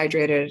or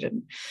dehydrated.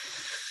 And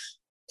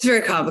it's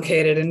very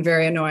complicated and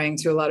very annoying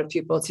to a lot of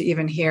people to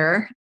even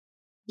hear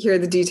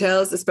the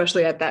details,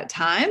 especially at that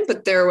time.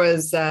 But there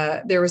was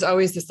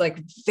always this like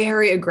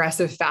very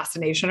aggressive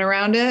fascination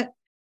around it,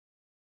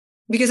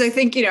 because I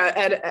think,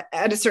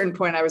 at a certain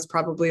point I was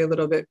probably a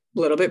little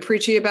bit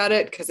preachy about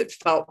it because it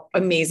felt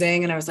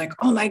amazing. And I was like,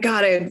 oh my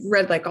God, I had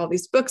read like all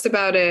these books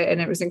about it.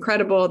 And it was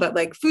incredible that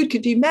like food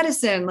could be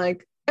medicine.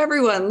 Like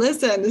everyone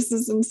listen, this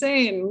is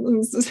insane.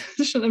 This is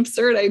such an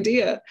absurd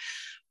idea,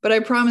 but I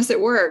promise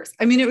it works.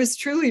 I mean, it was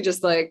truly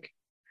just like,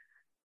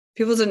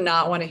 people did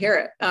not want to hear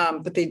it,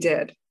 but they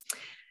did.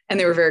 And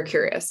they were very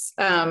curious.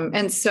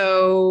 And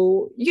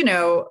so,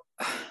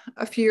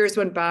 a few years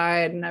went by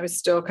and I was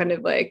still kind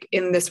of like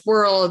in this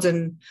world.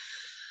 And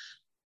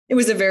it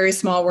was a very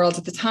small world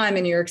at the time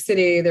in New York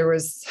City. There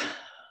was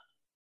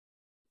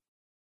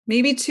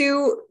maybe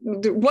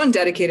one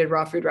dedicated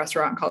raw food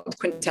restaurant called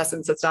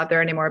Quintessence. That's not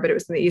there anymore, but it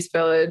was in the East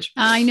Village.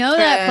 I know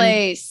that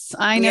place.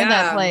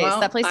 That place. Well,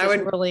 that place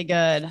was really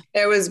good.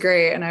 It was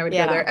great. And I would go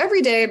there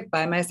every day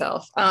by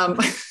myself.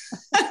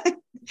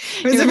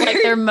 You're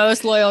like their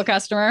most loyal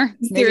customer.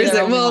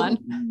 Seriously. Well,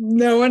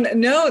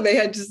 they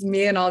had just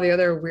me and all the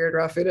other weird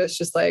raw foodists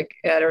just like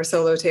at our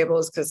solo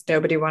tables because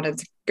nobody wanted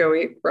to go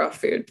eat raw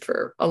food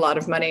for a lot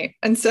of money.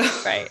 And so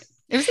right.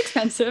 It was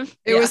expensive.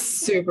 It was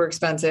super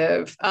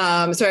expensive.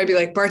 So I'd be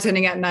like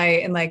bartending at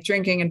night and like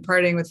drinking and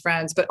partying with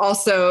friends, but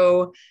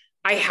also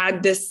I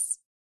had this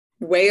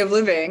way of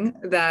living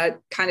that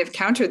kind of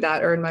countered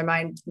that, or in my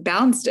mind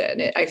balanced it.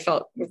 And I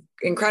felt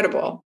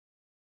incredible.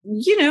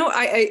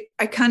 I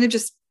kind of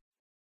just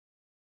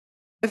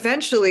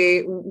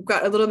eventually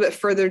got a little bit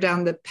further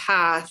down the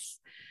path.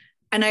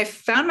 And I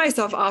found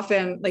myself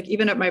often, like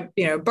even at my,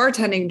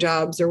 bartending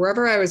jobs or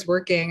wherever I was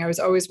working, I was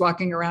always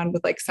walking around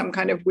with like some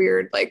kind of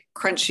weird, like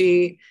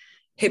crunchy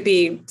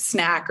hippie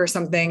snack or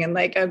something, and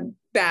like a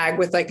bag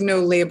with like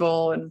no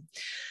label and,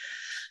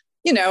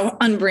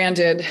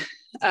 unbranded,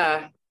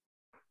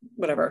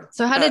 whatever.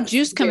 So how did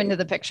juice come into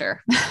the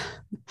picture?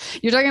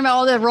 You're talking about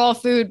all the raw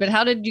food, but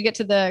how did you get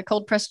to the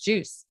cold pressed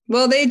juice?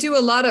 Well, they do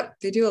a lot of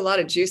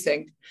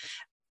juicing.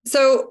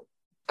 So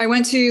I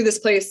went to this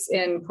place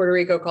in Puerto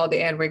Rico called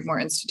the Ann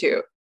Wigmore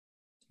Institute.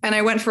 And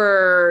I went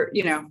for,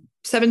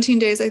 17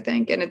 days, I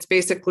think. And it's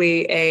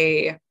basically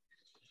a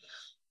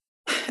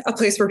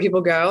place where people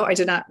go. I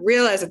did not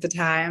realize at the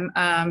time,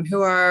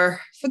 who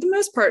are for the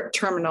most part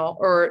terminal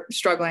or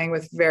struggling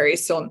with very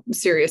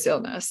serious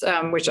illness,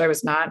 which I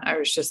was not. I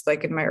was just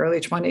like in my early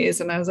 20s,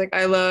 and I was like,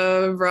 I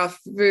love raw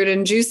food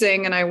and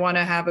juicing, and I want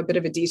to have a bit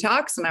of a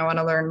detox, and I want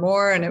to learn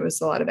more. And it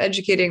was a lot of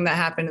educating that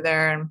happened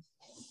there. And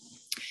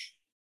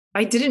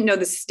I didn't know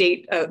the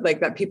state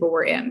like that people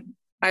were in.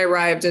 I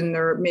arrived and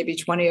there were maybe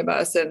 20 of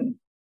us, and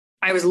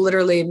I was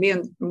literally me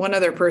and one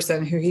other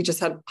person who he just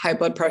had high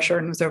blood pressure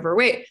and was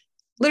overweight.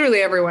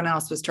 Literally everyone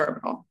else was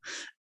terminal.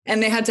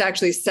 And they had to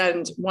actually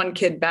send one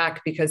kid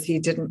back because he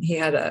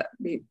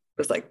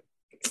was like,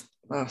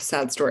 wow,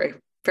 sad story,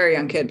 very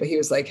young kid, but he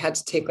was like, had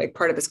to take like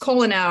part of his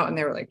colon out. And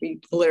they were like, we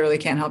literally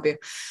can't help you.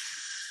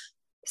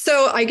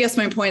 So I guess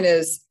my point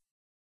is,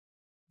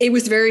 it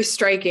was very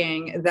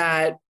striking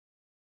that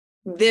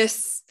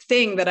this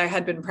thing that I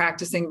had been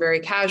practicing very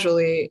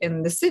casually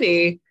in the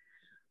city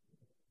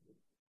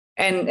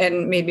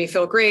and made me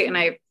feel great, and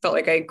I felt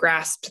like I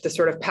grasped the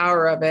sort of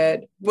power of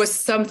it, was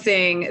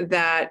something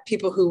that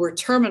people who were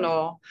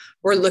terminal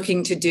were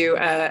looking to do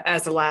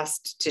as a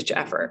last ditch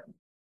effort.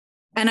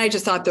 And I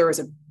just thought there was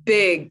a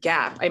big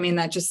gap. I mean,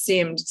 that just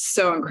seemed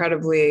so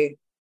incredibly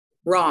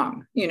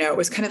wrong. It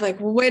was kind of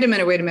like, well, wait a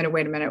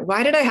minute.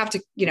 Why did I have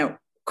to,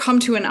 come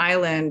to an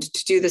island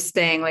to do this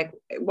thing? Like,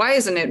 why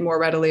isn't it more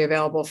readily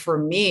available for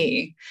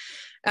me,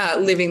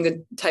 living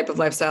the type of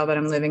lifestyle that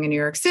I'm living in New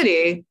York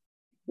City,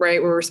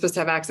 right? Where we're supposed to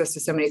have access to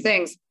so many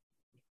things.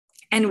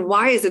 And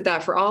why is it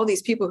that for all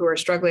these people who are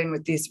struggling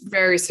with these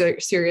very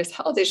serious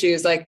health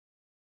issues, like,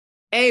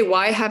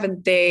 why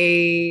don't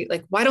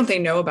they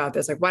know about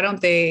this? Like, why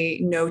don't they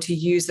know to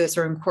use this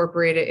or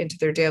incorporate it into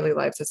their daily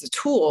lives as a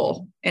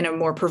tool in a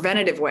more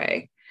preventative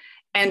way?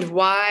 And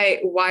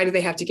why do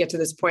they have to get to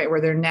this point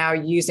where they're now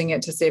using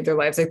it to save their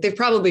lives? Like, they've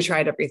probably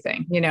tried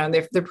everything, and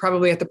they're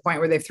probably at the point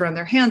where they've thrown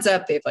their hands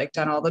up. They've like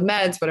done all the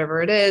meds,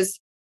 whatever it is.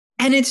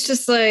 And it's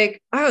just like,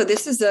 oh,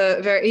 this is a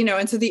very,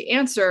 and so the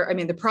answer, I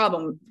mean, the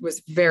problem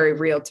was very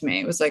real to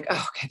me. It was like,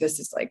 oh, okay, this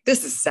is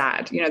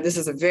sad. This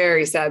is a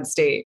very sad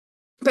state.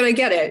 But I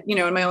get it,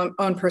 in my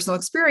own personal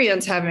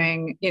experience,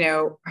 having,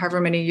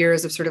 however many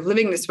years of sort of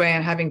living this way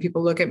and having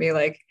people look at me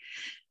like,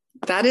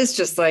 that is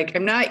just like,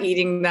 I'm not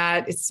eating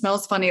that. It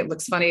smells funny. It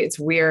looks funny. It's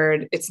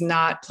weird. It's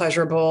not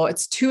pleasurable.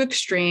 It's too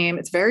extreme.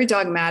 It's very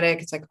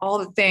dogmatic. It's like all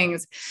the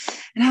things.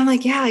 And I'm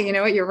like, yeah, you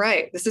know what? You're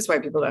right. This is why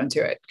people don't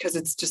do it. Because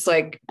it's just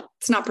like,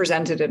 it's not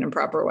presented in a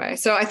proper way.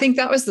 So I think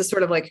that was the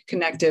sort of like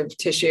connective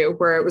tissue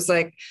where it was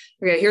like,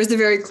 okay, here's the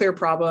very clear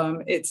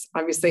problem. It's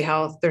obviously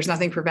health. There's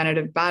nothing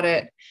preventative about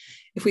it.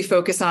 If we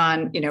focus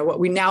on, what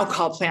we now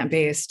call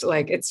plant-based,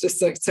 like, it's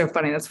just like so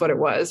funny. That's what it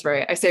was,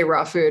 right? I say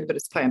raw food, but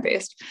it's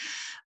plant-based.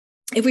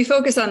 If we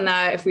focus on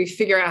that, if we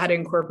figure out how to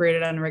incorporate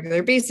it on a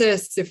regular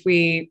basis, if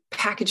we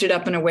package it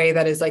up in a way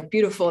that is like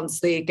beautiful and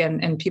sleek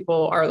and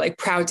people are like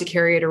proud to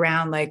carry it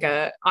around like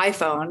a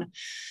iPhone,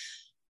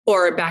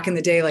 or back in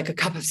the day, like a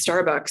cup of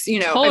Starbucks,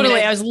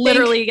 Totally. I was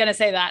literally going to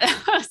say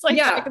that. I was like,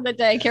 back in the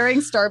day, carrying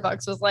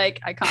Starbucks was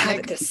like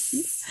iconic.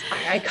 This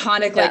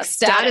iconic, like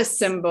status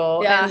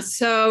symbol. Yeah. And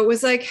so it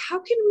was like, how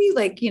can we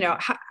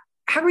how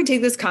can we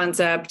take this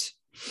concept,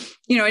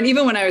 and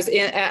even when I was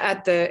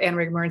at the Anne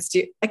Rigmor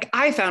Institute, like,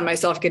 I found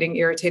myself getting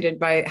irritated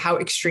by how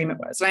extreme it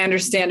was. And I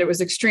understand it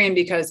was extreme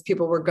because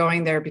people were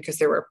going there because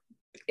they were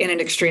in an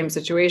extreme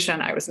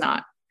situation. I was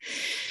not.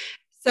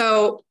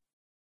 So,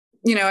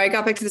 I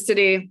got back to the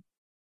city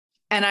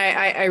and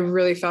I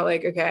really felt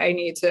like, okay, I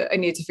need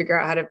to figure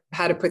out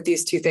how to put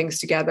these two things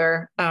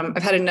together.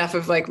 I've had enough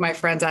of like my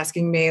friends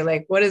asking me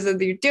like, what is it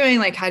that you're doing?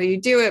 Like, how do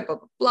you do it? Blah,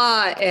 blah,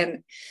 blah.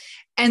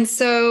 And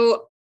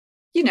so,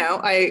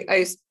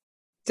 I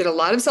did a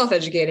lot of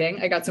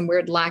self-educating. I got some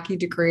weird lackey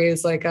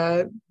degrees, like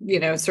a,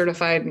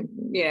 certified,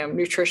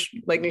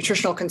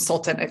 nutritional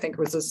consultant, I think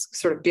was this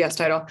sort of BS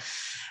title.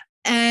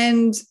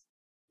 And,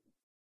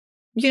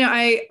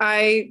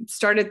 I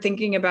started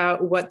thinking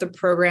about what the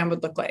program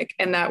would look like.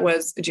 And that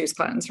was a juice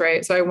cleanse,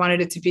 right? So I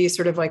wanted it to be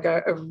sort of like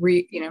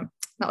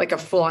not like a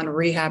full-on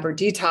rehab or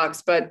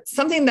detox, but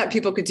something that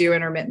people could do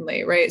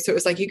intermittently, right? So it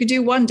was like, you could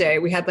do one day.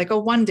 We had like a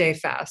 1-day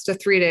fast, a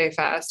 3-day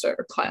fast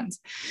or cleanse,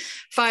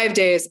 5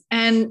 days.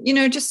 And,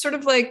 just sort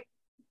of like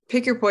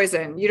pick your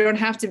poison. You don't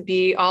have to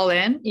be all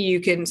in.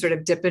 You can sort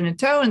of dip in a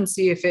toe and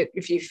see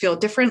if you feel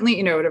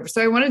differently, whatever.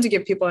 So I wanted to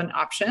give people an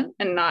option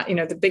and not,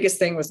 the biggest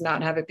thing was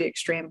not have it be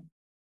extreme.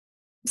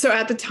 So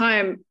at the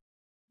time,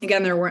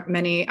 again, there weren't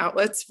many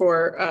outlets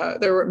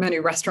there weren't many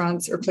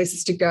restaurants or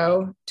places to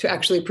go to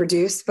actually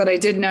produce, but I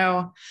did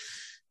know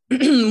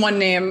one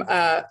name,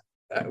 a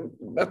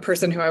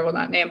person who I will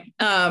not name,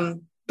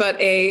 but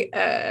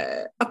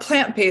a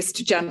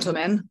plant-based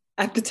gentleman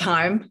at the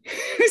time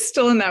who's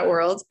still in that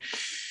world.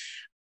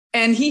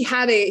 And he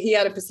had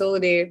a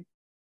facility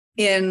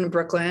in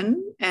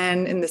Brooklyn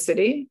and in the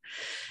city.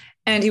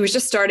 And he was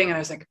just starting and I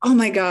was like, oh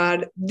my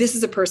God, this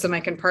is a person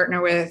I can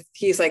partner with.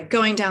 He's like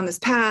going down this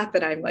path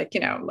that I'm like,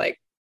 like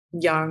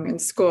young in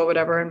school,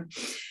 whatever.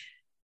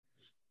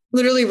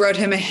 literally wrote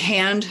him a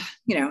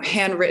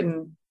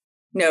handwritten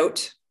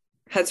note,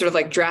 had sort of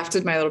like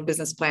drafted my little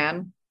business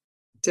plan,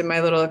 did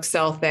my little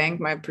Excel thing,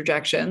 my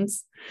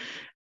projections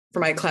for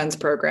my cleanse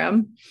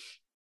program,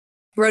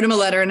 wrote him a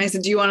letter. And I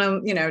said, do you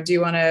want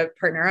to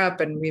partner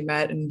up? And we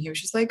met, and he was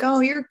just like, oh,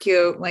 you're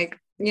cute. Like,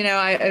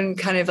 I'm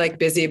kind of like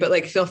busy, but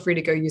like, feel free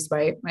to go use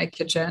my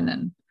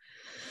kitchen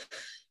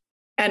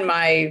and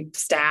my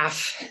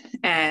staff.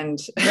 And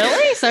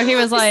really? So he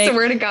was like,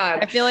 swear to God,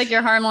 I feel like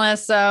you're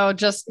harmless. So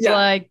just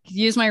like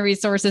use my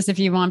resources if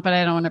you want, but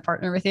I don't want to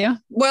partner with you.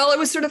 Well, it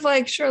was sort of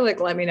like, sure, like,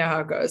 let me know how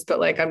it goes, but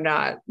like, I'm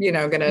not,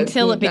 gonna,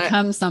 until it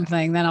becomes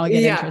something, then I'll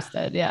get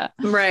interested. Yeah.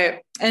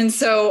 Right. And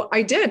so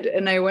I did,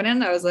 and I went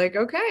in, I was like,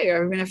 okay,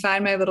 I'm going to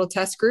find my little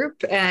test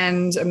group,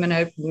 and I'm going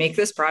to make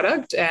this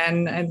product,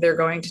 and they're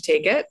going to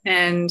take it,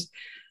 and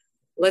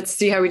let's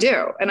see how we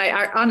do. And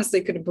I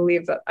honestly couldn't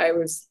believe that I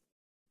was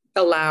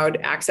allowed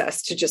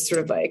access to just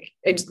sort of like,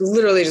 I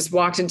literally just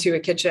walked into a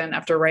kitchen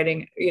after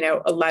writing,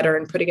 a letter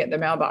and putting it in the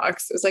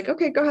mailbox. It was like,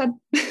 okay, go ahead.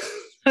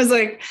 I was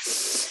like,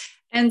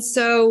 and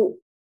so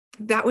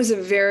that was a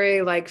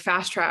very like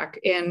fast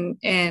track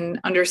in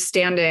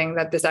understanding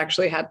that this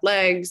actually had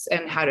legs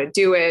and how to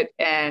do it.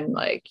 And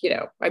like,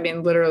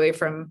 literally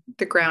from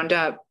the ground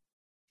up.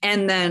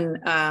 And then,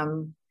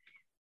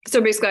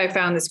 so basically I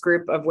found this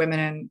group of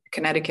women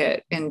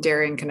in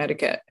Darien,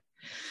 Connecticut,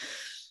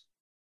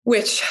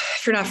 which,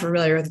 if you're not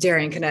familiar with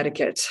Darien,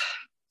 Connecticut.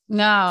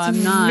 No,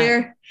 I'm not.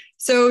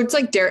 So it's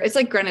like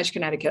Greenwich,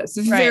 Connecticut. It's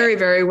a very,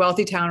 very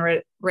wealthy town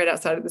right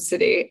outside of the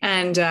city.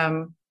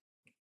 And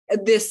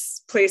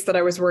this place that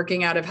I was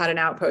working out of had an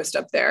outpost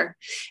up there.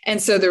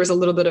 And so there was a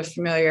little bit of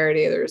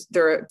familiarity.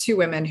 There were two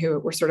women who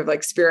were sort of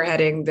like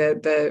spearheading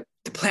the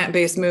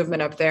plant-based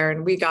movement up there.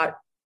 And we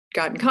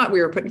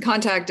we were put in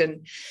contact,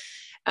 and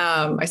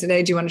I said,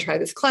 hey, do you want to try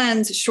this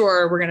cleanse?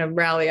 Sure. We're going to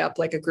rally up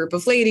like a group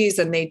of ladies.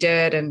 And they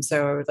did. And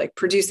so I would like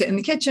produce it in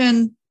the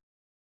kitchen,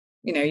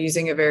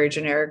 using a very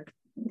generic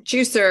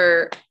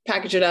juicer,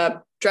 package it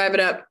up, drive it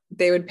up.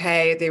 They would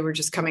pay. They were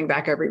just coming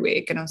back every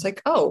week. And I was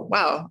like, oh,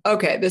 wow.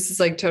 Okay. This is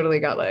like totally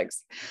got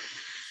legs.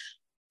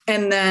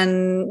 And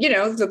then,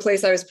 the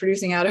place I was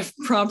producing out of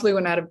promptly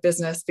went out of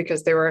business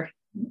because they were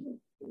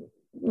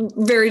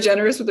very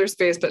generous with their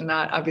space, but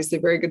not obviously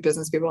very good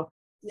business people.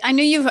 I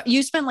know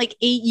you spent like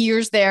 8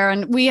 years there,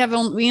 and we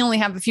only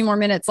have a few more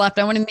minutes left.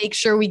 I want to make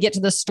sure we get to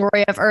the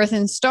story of Earth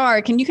and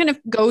Star. Can you kind of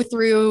go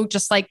through,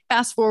 just like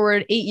fast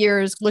forward 8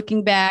 years,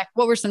 looking back,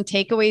 what were some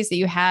takeaways that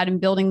you had in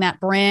building that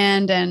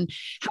brand, and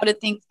how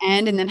did things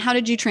end? And then how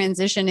did you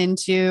transition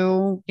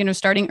into,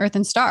 starting Earth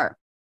and Star?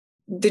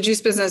 The juice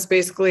business,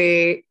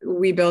 basically,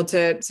 we built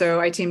it. So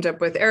I teamed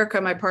up with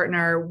Erica, my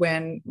partner,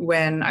 when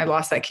I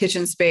lost that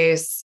kitchen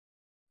space.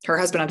 Her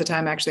husband at the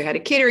time actually had a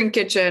catering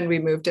kitchen. We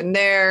moved in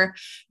there.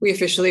 We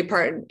officially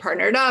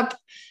partnered up.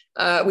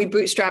 We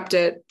bootstrapped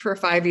it for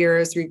 5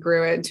 years. We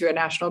grew it into a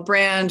national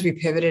brand. We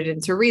pivoted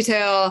into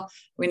retail.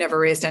 We never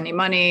raised any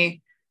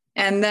money.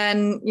 And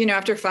then,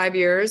 after 5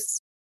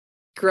 years,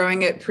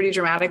 growing it pretty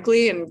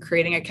dramatically and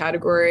creating a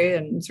category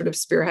and sort of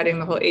spearheading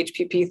the whole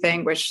HPP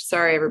thing, which,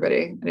 sorry,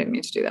 everybody, I didn't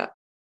mean to do that.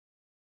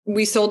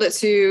 We sold it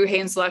to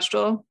Hain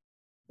Celestial,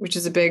 which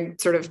is a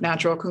big sort of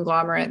natural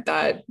conglomerate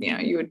that,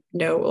 you would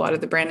know a lot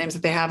of the brand names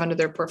that they have under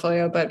their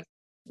portfolio, but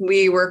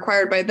we were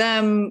acquired by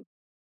them.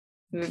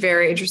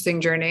 Very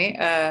interesting journey.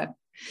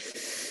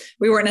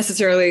 We weren't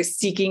necessarily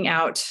seeking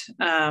out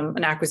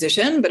an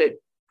acquisition, but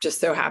it just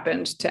so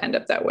happened to end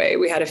up that way.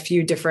 We had a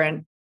few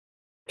different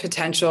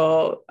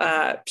potential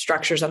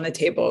structures on the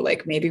table.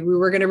 Like maybe we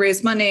were going to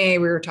raise money.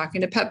 We were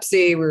talking to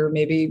Pepsi. We were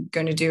maybe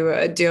going to do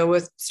a deal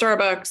with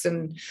Starbucks,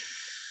 and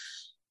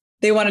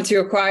they wanted to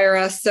acquire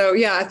us. So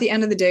yeah, at the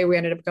end of the day, we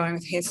ended up going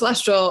with Hain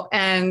Celestial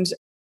and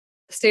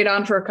stayed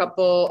on for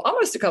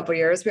almost a couple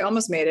years. We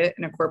almost made it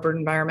in a corporate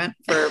environment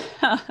for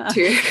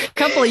 2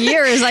 couple of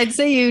years. I'd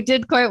say you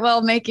did quite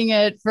well making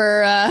it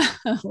for a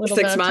little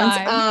 6 months.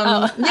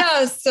 Time.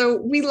 Yeah. So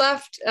we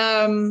left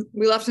in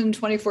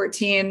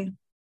 2014.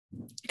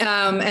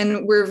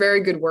 And we're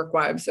very good work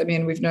wives. I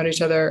mean, we've known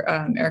each other,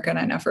 Erica and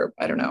I, now for,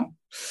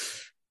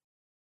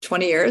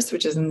 20 years,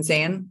 which is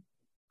insane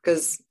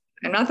because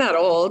I'm not that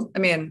old. I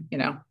mean,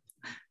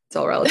 it's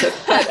all relative,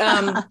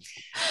 but,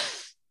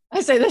 I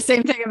say the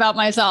same thing about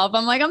myself.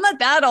 I'm like, I'm not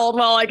that old.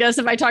 Well, I guess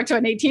if I talk to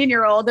an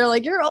 18-year-old, they're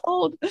like, you're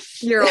old.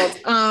 You're old.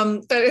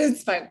 But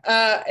it's fine.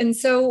 And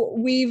so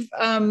we've,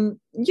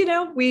 we did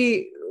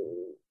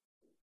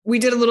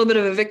a little bit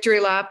of a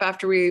victory lap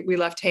after we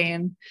left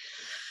Hain.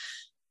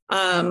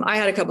 I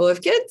had a couple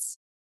of kids.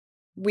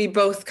 We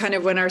both kind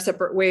of went our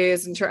separate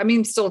ways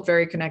still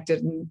very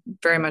connected and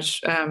very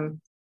much,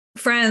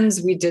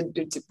 friends. We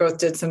both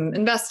did some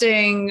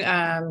investing,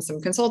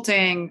 some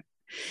consulting,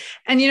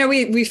 and,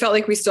 we felt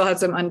like we still had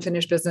some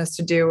unfinished business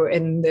to do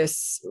in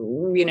this,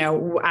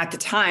 at the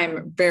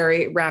time,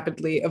 very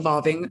rapidly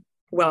evolving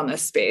wellness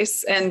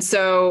space. And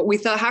so we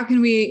thought, how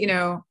can we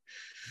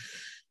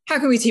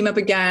team up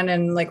again?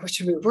 And like, what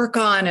should we work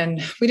on?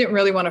 And we didn't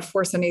really want to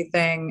force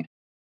anything.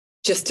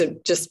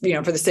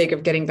 for the sake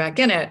of getting back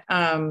in it.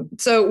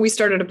 So we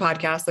started a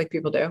podcast like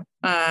people do,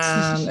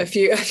 a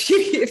few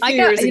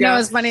years ago.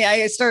 It's funny.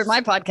 I started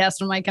my podcast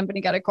when my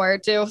company got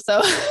acquired too.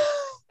 So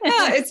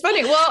yeah, it's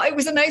funny. Well, it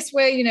was a nice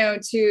way,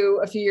 to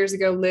a few years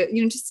ago,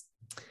 just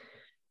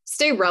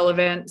stay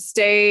relevant,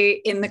 stay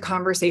in the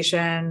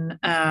conversation.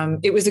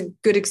 It was a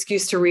good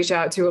excuse to reach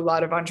out to a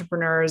lot of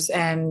entrepreneurs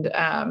and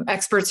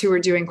experts who were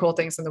doing cool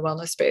things in the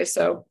wellness space.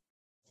 So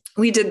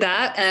we did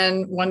that.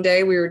 And one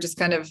day we were just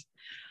kind of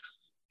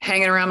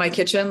hanging around my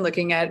kitchen,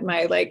 looking at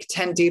my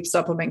 10 deep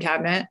supplement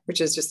cabinet,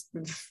 which is just,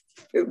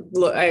 it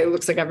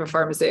looks like I have a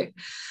pharmacy.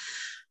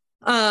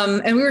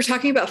 And we were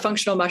talking about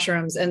functional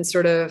mushrooms and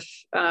sort of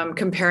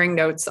comparing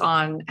notes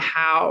on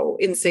how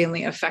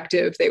insanely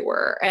effective they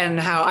were and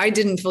how I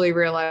didn't fully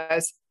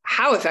realize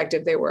how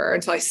effective they were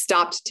until I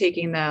stopped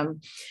taking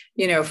them,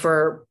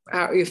 for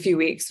a few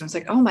weeks. And I was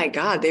like, oh my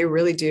God, they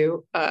really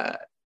do a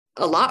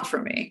lot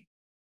for me.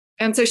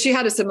 And so she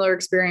had a similar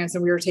experience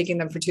and we were taking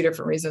them for two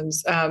different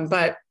reasons.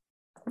 But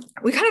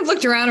we kind of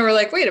looked around and we're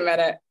like, wait a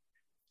minute,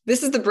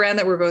 this is the brand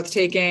that we're both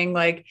taking.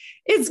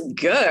 It's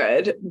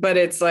good, but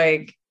it's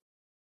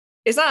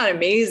not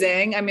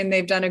amazing. I mean,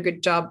 they've done a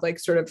good job,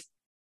 sort of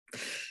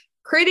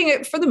creating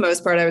it for the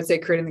most part, I would say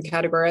creating the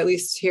category, at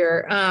least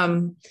here.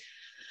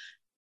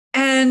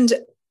 And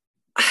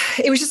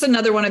it was just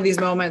another one of these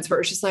moments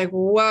where it's just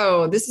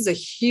whoa, this is a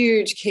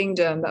huge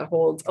kingdom that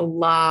holds a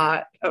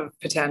lot of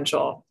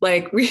potential.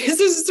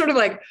 This is sort of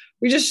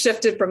we just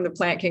shifted from the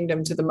plant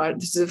kingdom to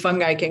the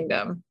fungi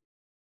kingdom.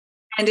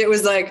 And it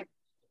was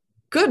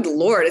good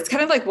Lord, it's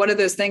kind of one of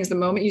those things, the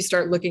moment you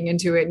start looking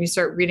into it and you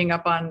start reading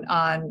up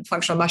on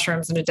functional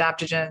mushrooms and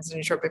adaptogens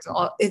and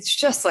nootropics, it's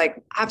just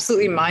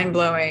absolutely mind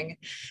blowing.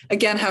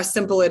 Again, how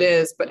simple it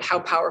is, but how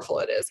powerful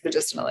it is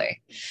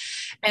medicinally.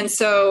 And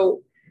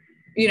so,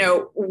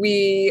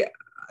 we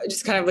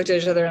just kind of looked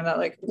at each other and thought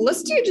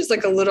let's do just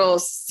a little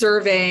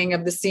surveying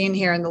of the scene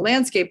here in the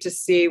landscape to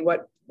see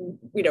what,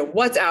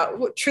 what's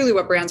out, truly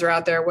what brands are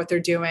out there, what they're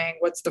doing,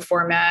 what's the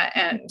format,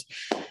 and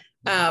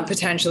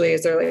potentially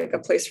is there a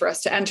place for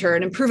us to enter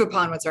and improve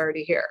upon what's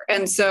already here.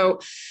 And so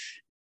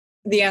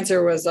the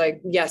answer was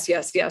yes,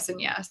 yes, yes,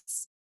 and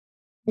yes.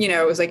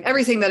 It was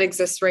everything that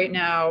exists right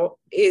now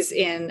is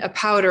in a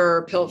powder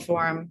or pill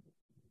form.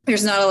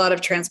 There's not a lot of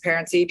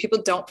transparency.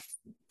 People don't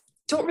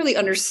really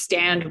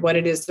understand what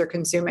it is they're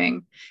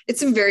consuming.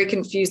 It's a very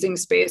confusing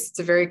space. It's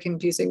a very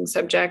confusing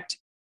subject.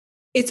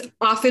 It's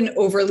often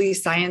overly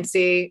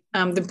sciencey.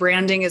 The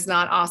branding is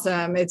not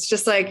awesome. It's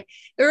just there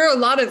are a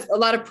lot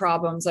of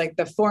problems.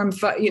 The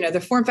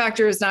form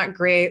factor is not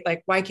great.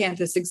 Why can't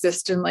this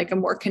exist in a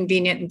more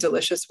convenient and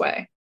delicious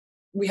way?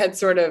 We had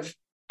sort of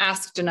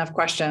asked enough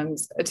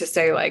questions to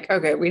say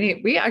okay,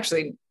 we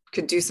actually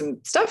could do some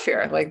stuff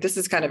here. This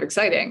is kind of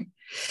exciting.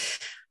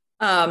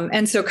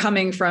 And so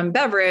coming from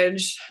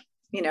beverage,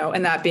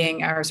 and that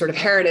being our sort of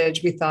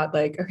heritage, we thought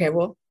okay,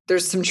 well,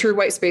 there's some true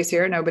white space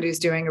here. Nobody's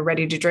doing a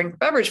ready to drink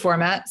beverage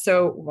format.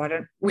 So why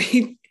don't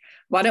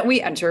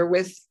we enter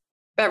with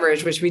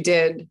beverage, which we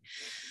did.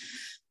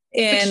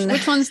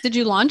 Which ones did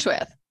you launch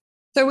with?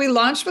 So we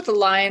launched with a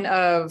line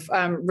of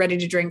ready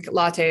to drink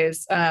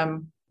lattes.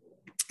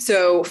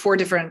 So 4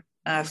 different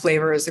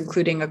flavors,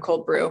 including a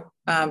cold brew,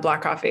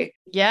 black coffee.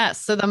 Yes.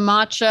 So the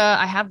matcha,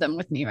 I have them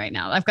with me right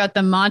now. I've got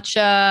the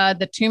matcha,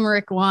 the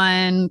turmeric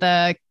one,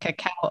 the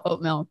cacao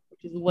oat milk,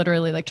 which is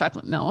literally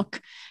chocolate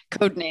milk,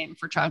 code name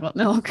for chocolate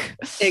milk.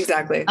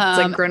 Exactly.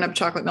 It's grown-up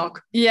chocolate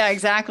milk. Yeah,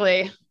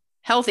 exactly.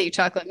 Healthy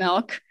chocolate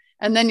milk.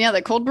 And then,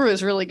 the cold brew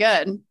is really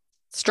good.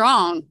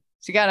 Strong.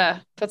 So you got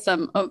to put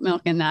some oat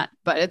milk in that,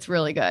 but it's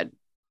really good.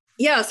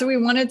 Yeah. So we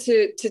wanted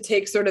to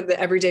take sort of the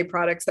everyday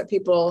products that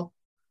people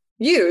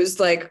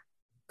use,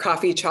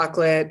 coffee,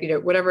 chocolate,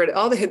 whatever,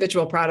 all the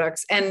habitual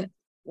products, and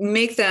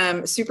make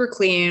them super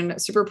clean,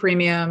 super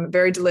premium,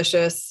 very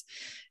delicious,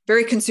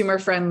 very consumer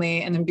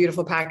friendly, and in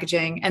beautiful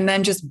packaging, and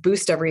then just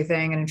boost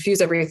everything and infuse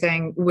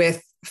everything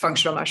with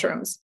functional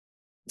mushrooms.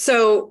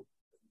 So,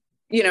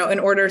 in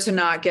order to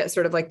not get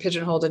sort of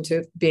pigeonholed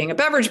into being a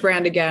beverage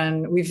brand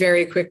again, we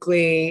very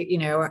quickly,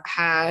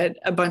 had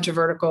a bunch of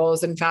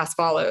verticals and fast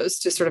follows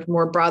to sort of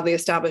more broadly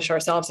establish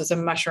ourselves as a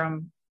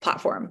mushroom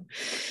platform,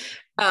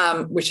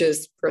 which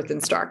is Earth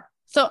and Star.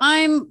 So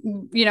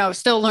I'm,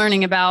 still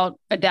learning about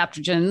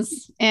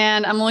adaptogens,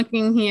 and I'm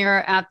looking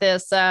here at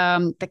this,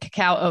 the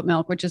cacao oat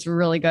milk, which is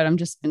really good. I'm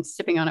just been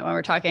sipping on it while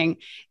we're talking.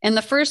 And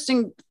the first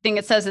thing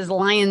it says is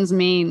lion's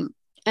mane.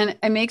 And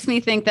it makes me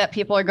think that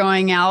people are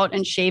going out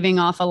and shaving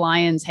off a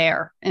lion's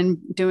hair and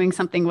doing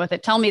something with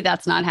it. Tell me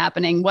that's not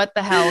happening. What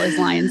the hell is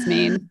lion's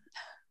mane?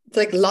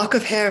 It's lock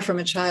of hair from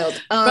a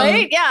child.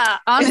 Right? Yeah.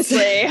 Honestly.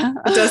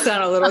 It does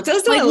sound a little,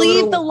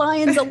 leave the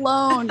lions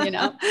alone,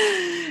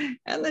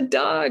 and the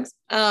dogs.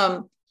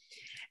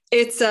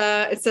 It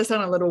does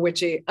sound a little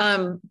witchy.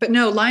 But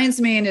no, lion's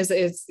mane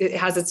it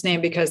has its name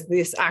because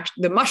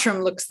the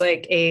mushroom looks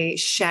like a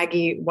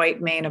shaggy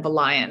white mane of a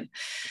lion,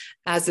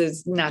 as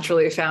is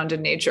naturally found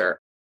in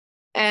nature.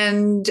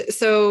 And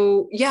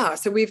so,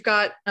 so we've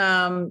got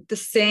the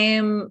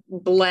same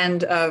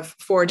blend of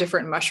 4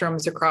 different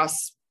mushrooms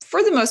across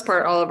for the most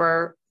part, all of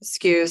our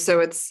SKUs. So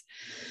it's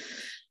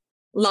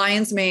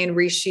lion's mane,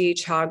 reishi,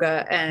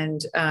 chaga,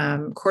 and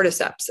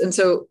cordyceps. And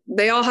so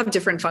they all have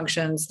different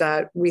functions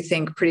that we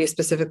think pretty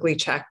specifically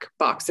check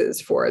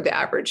boxes for the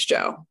average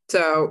Joe.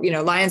 So,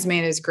 lion's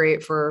mane is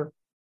great for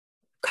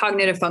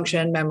cognitive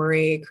function,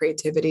 memory,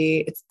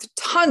 creativity. It's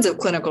tons of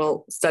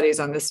clinical studies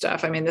on this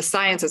stuff. I mean, the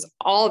science is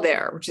all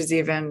there, which is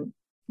even...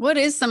 What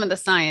is some of the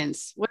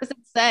science? What does it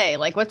say?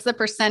 Like, what's the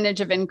percentage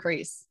of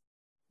increase?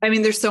 I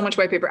mean, there's so much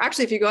white paper.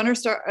 Actually, if you go on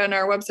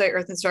our website,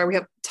 Earth and Star, we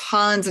have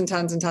tons and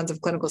tons and tons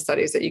of clinical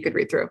studies that you could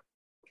read through.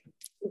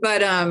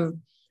 But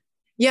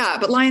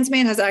but lion's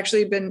mane has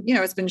actually been,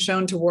 it's been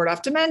shown to ward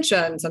off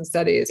dementia in some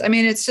studies. I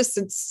mean, it's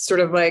sort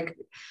of like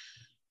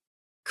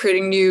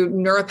creating new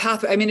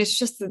neuropathway. I mean, it's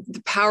just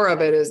the power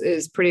of it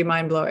is pretty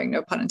mind blowing,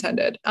 no pun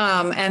intended.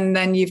 And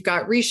then you've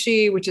got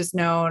reishi, which is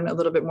known a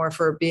little bit more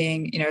for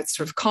being, it's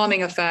sort of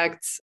calming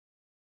effects.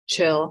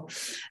 Chill.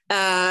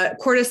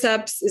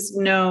 Cordyceps is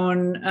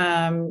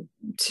known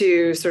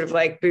to sort of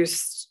like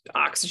boost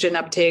oxygen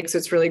uptake. So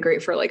it's really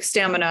great for like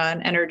stamina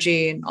and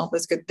energy and all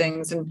those good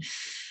things. And,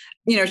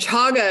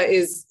 chaga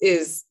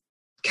is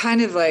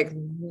kind of like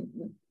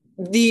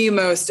the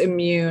most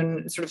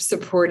immune sort of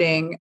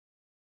supporting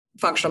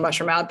functional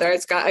mushroom out there.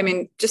 It's got,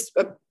 just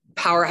a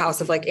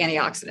powerhouse of like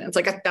antioxidants,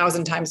 like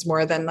 1,000 times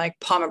more than like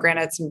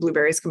pomegranates and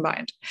blueberries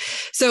combined.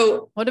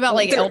 So what about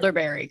like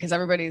elderberry? Because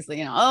everybody's,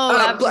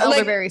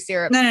 elderberry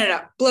syrup.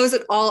 No. Blows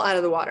it all out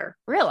of the water.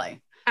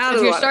 Really? Out of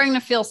the water. If you're starting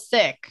to feel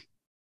sick,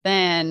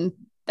 then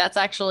that's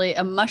actually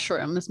a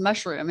mushroom. This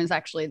mushroom is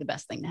actually the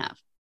best thing to have.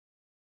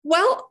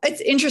 Well,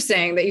 it's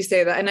interesting that you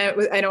say that. And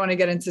I don't want to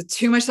get into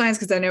too much science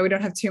because I know we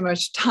don't have too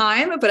much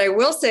time, but I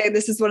will say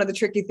this is one of the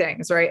tricky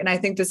things, right? And I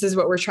think this is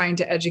what we're trying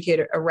to educate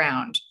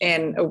around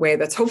in a way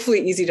that's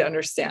hopefully easy to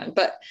understand.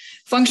 But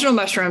functional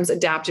mushrooms,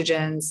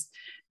 adaptogens,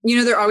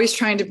 they're always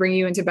trying to bring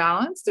you into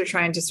balance. They're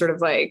trying to sort of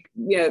like,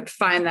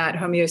 find that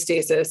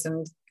homeostasis.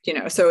 And,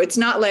 so it's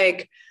not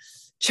like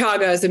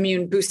chaga's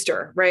immune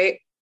booster, right?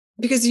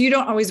 Because you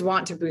don't always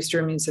want to boost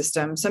your immune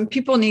system. Some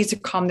people need to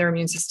calm their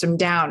immune system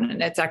down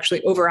and it's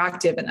actually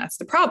overactive. And that's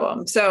the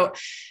problem. So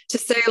to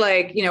say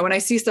like, when I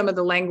see some of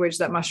the language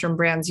that mushroom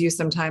brands use,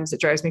 sometimes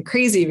it drives me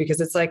crazy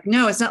because it's like,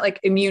 no, it's not like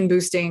immune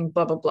boosting,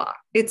 blah, blah, blah.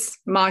 It's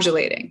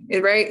modulating,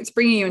 right? It's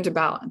bringing you into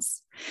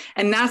balance.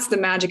 And that's the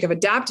magic of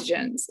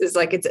adaptogens is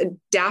like,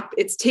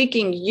 it's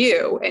taking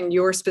you and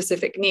your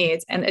specific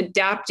needs and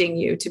adapting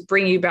you to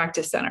bring you back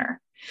to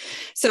center.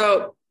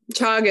 So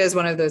chaga is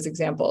one of those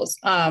examples.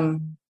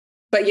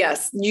 But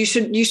yes, you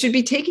should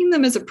be taking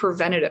them as a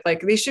preventative. Like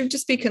they should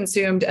just be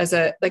consumed as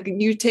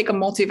you take a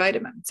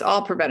multivitamin. It's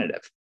all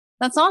preventative.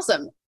 That's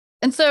awesome.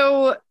 And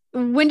so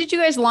when did you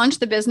guys launch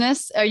the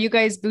business? Are you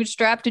guys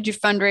bootstrapped? Did you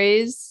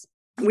fundraise?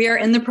 We are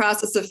in the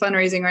process of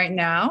fundraising right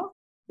now.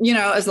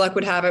 As luck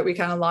would have it, we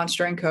kind of launched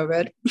during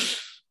COVID.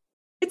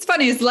 It's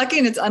funny. It's lucky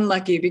and it's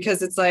unlucky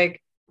because it's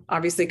like,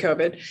 obviously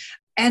COVID.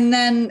 And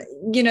then,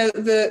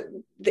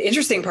 the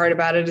interesting part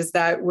about it is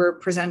that we're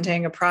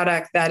presenting a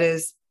product that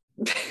is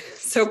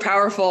so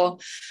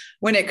powerful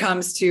when it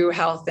comes to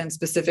health and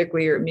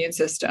specifically your immune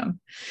system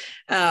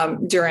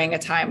during a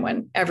time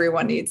when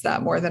everyone needs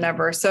that more than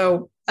ever.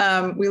 So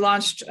we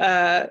launched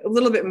a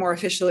little bit more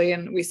officially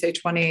and we say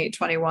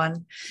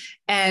 2021.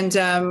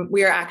 And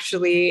we are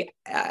actually,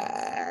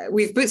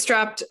 we've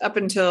bootstrapped up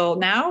until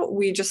now.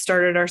 We just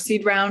started our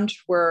seed round.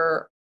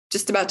 We're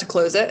just about to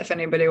close it if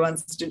anybody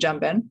wants to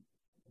jump in.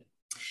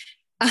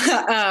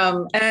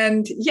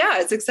 And yeah,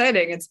 it's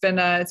exciting. It's been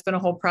a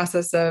whole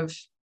process of.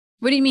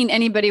 What do you mean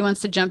anybody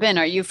wants to jump in?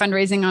 Are you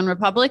fundraising on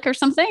Republic or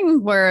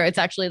something where it's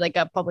actually like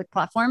a public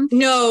platform?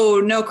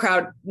 No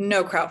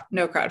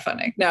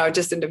crowdfunding. No,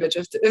 just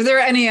individuals. If there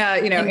are any,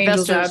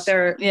 angels out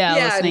there,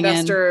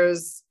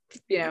 investors,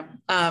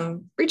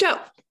 reach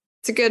out.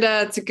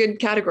 It's a good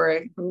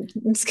category.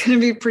 It's going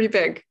to be pretty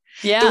big.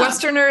 Yeah. The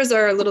Westerners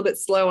are a little bit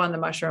slow on the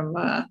mushroom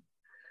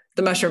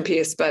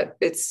piece, but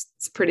it's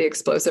pretty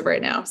explosive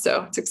right now.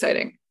 So it's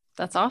exciting.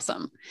 That's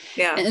awesome.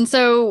 Yeah. And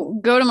so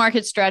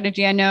go-to-market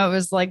strategy, I know it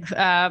was like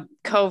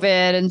COVID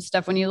and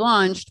stuff when you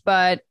launched,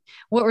 but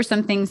what were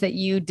some things that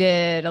you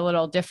did a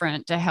little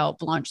different to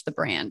help launch the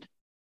brand?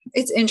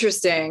 It's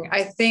interesting.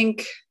 I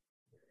think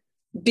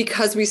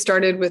because we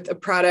started with a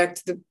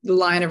product, the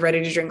line of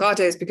ready-to-drink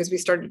lattes, because we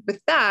started with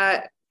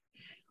that,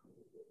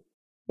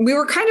 we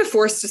were kind of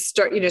forced to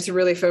start, to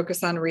really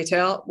focus on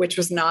retail, which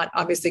was not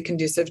obviously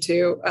conducive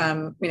to,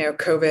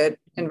 COVID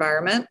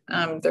environment.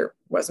 There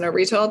was no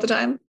retail at the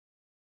time.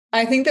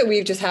 I think that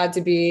we've just had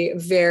to be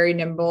very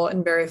nimble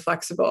and very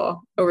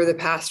flexible over the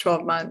past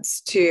 12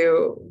 months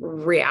to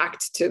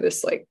react to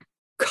this like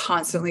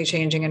constantly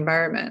changing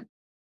environment.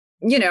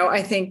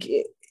 I think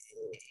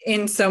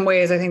in some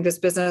ways, I think this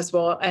business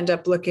will end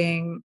up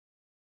looking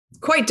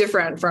quite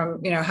different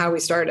from, how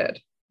we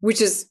started, which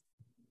is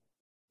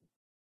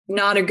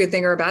not a good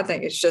thing or a bad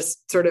thing. It's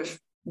just sort of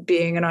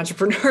being an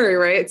entrepreneur,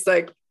 right? It's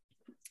like,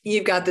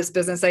 you've got this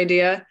business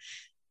idea,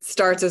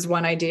 starts as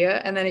one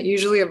idea, and then it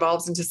usually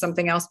evolves into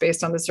something else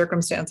based on the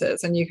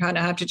circumstances. And you kind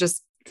of have to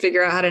just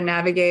figure out how to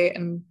navigate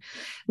and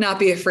not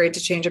be afraid to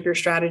change up your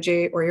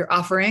strategy or your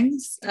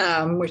offerings,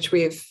 which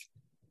we've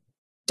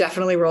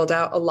definitely rolled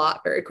out a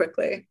lot very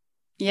quickly.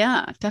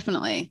 Yeah,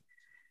 definitely.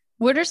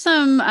 What are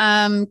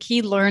some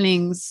key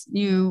learnings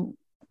you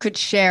could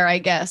share, I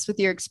guess, with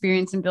your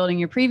experience in building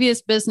your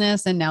previous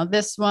business and now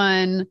this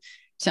one,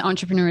 to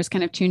entrepreneurs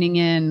kind of tuning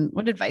in?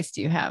 What advice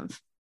do you have?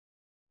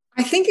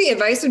 I think the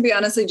advice would be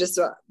honestly just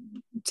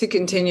to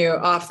continue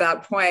off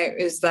that point,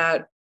 is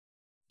that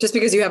just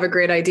because you have a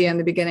great idea in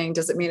the beginning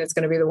doesn't mean it's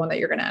going to be the one that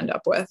you're going to end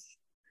up with.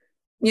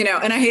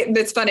 And I hate,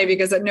 it's funny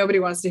because nobody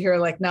wants to hear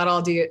like not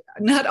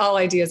all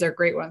ideas are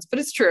great ones, but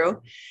it's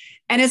true.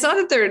 And it's not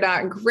that they're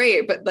not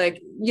great, but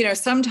like,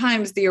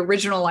 sometimes the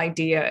original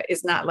idea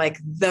is not like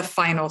the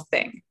final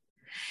thing.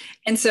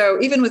 And so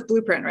even with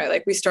Blueprint, right?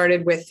 Like we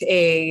started with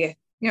it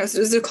was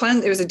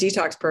a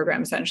detox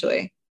program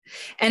essentially.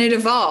 And it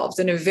evolved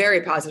in a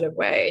very positive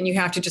way. And you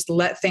have to just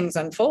let things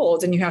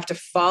unfold, and you have to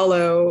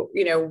follow,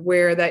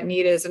 where that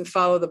need is and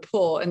follow the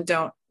pull, and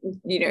don't,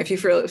 if you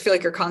feel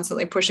like you're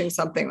constantly pushing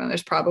something, then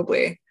there's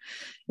probably,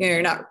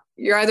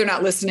 you're either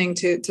not listening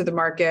to the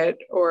market,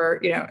 or,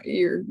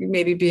 you're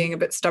maybe being a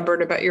bit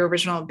stubborn about your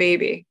original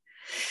baby.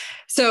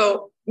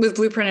 So with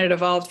Blueprint, it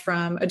evolved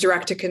from a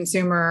direct to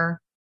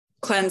consumer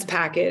cleanse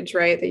package,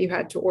 right? That you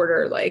had to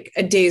order like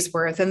a day's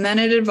worth. And then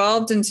it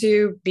evolved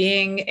into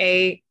being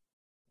a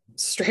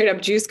straight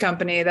up juice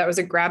company that was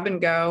a grab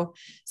and go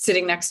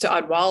sitting next to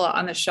Odwalla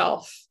on the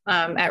shelf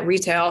at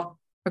retail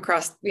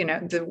across,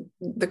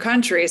 the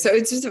country. So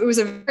it was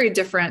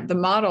the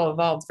model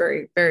evolved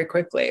very, very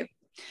quickly.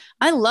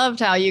 I loved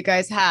how you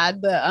guys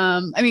had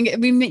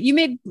you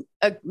made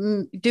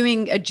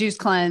doing a juice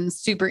cleanse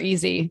super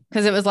easy,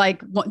 because it was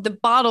like the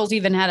bottles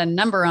even had a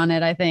number on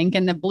it, I think,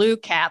 and the blue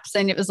caps.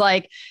 And it was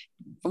like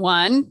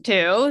 1,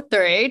 2,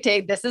 3,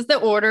 this is the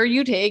order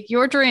you take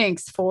your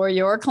drinks for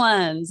your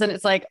cleanse. And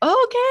it's like,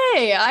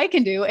 okay, I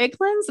can do a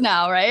cleanse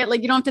now, right?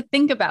 Like you don't have to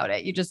think about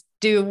it. You just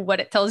do what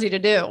it tells you to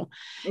do.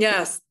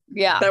 Yes.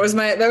 Yeah. That was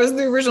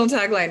the original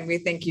tagline. We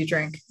think you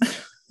drink.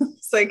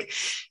 It's like,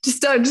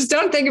 just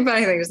don't think about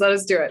anything. Just let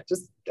us do it.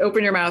 Just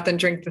open your mouth and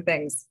drink the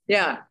things.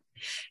 Yeah.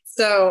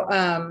 So,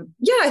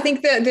 I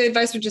think that the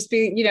advice would just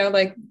be,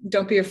 like,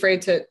 don't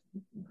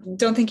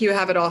think you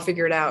have it all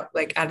figured out,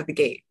 like out of the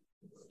gate.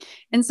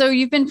 And so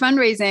you've been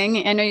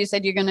fundraising. I know you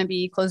said you're going to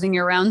be closing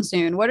your round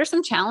soon. What are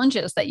some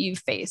challenges that you've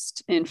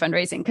faced in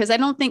fundraising? Because I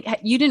don't think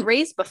you didn't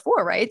raise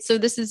before, right? So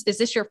is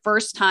this your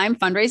first time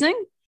fundraising?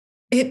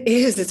 It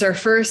is. It's our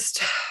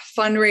first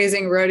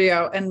fundraising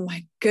rodeo. And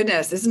my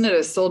goodness, isn't it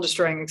a soul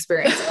destroying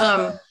experience?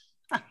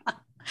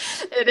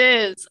 It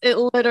is. It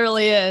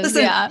literally is.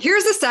 Listen, yeah.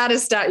 Here's the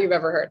saddest stat you've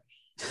ever heard.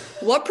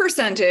 What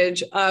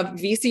percentage of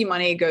VC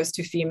money goes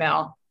to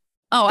female?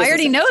 Oh, I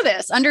already know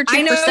this. Under 2%.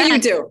 I know you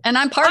do. And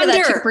I'm part of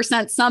that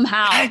 2%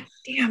 somehow. God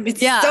damn.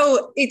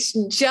 It's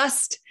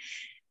just,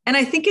 and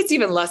I think it's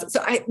even less.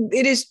 So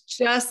it is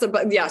just,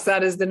 yes,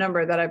 that is the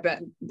number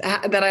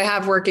that I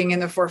have working in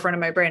the forefront of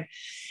my brain.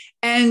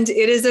 And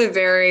it is a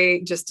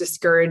very just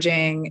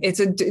discouraging. It's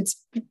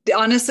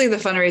honestly, the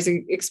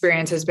fundraising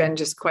experience has been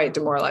just quite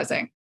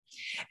demoralizing.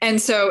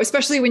 And so,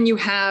 especially when you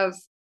have,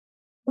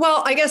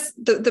 well, I guess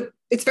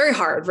it's very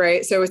hard,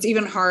 right? So it's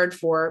even hard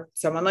for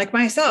someone like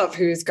myself,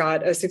 who's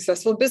got a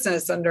successful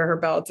business under her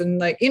belt. And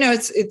like,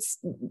 it's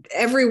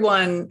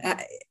everyone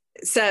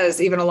says,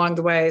 even along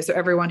the way. So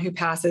everyone who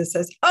passes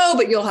says, oh,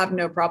 but you'll have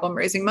no problem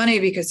raising money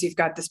because you've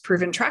got this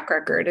proven track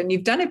record and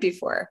you've done it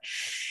before.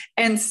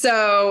 And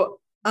so,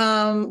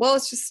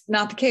 it's just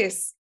not the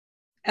case.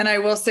 And I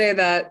will say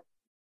that,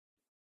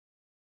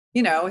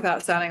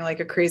 without sounding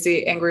like a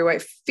crazy, angry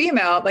white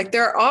female, like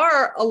there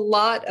are a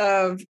lot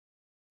of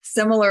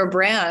similar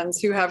brands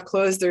who have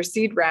closed their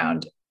seed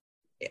round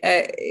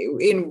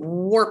in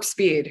warp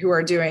speed, who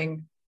are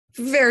doing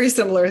very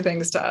similar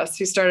things to us,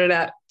 who started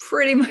at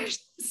pretty much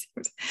the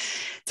same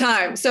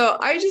time. So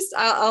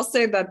I'll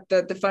say that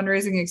the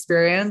fundraising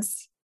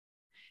experience.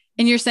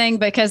 And you're saying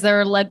because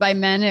they're led by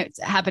men, it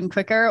happened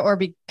quicker, or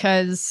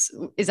because,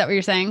 is that what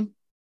you're saying?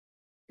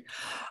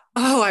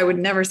 Oh, I would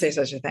never say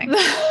such a thing.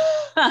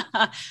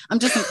 I'm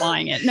just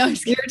implying it. No,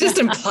 you're just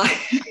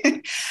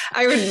implying.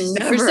 I would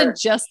never. You're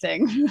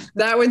suggesting.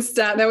 That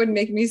would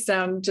make me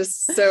sound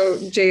just so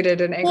jaded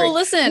and angry. Well,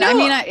 listen, no. I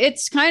mean,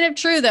 it's kind of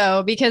true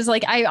though, because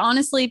like, I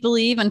honestly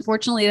believe,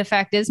 unfortunately, the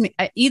fact is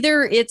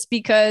either it's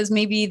because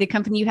maybe the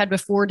company you had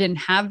before didn't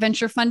have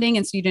venture funding.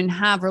 And so you didn't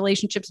have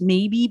relationships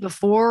maybe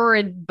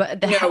before.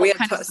 We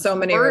had so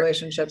many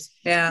relationships.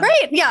 Yeah.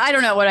 Right. Yeah. I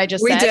don't know what I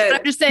just said. Did.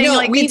 I'm just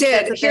saying we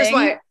did. Here's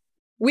why.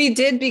 We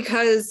did,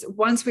 because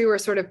once we were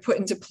sort of put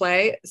into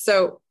play.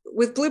 So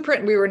with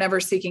Blueprint, we were never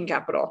seeking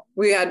capital.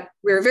 We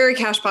were very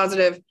cash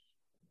positive,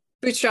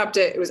 bootstrapped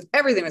it.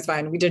 Everything was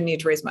fine. We didn't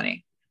need to raise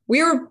money.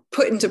 We were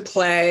put into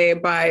play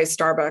by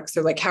Starbucks.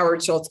 So like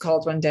Howard Schultz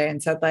called one day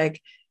and said like,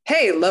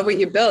 hey, love what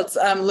you built.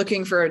 I'm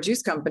looking for a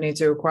juice company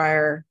to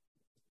acquire.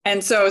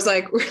 And so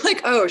we're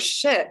like, oh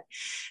shit.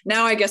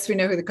 Now I guess we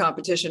know who the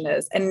competition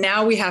is. And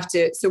now we have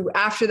to, so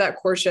after that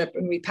courtship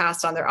and we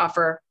passed on their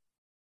offer,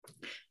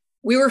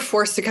 we were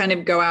forced to kind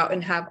of go out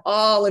and have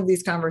all of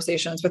these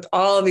conversations with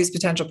all of these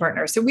potential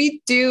partners. So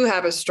we do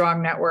have a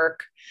strong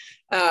network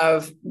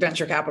of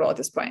venture capital at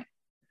this point,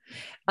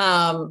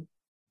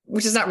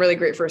 which is not really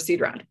great for a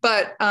seed round,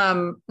 but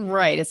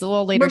right. It's a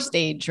little later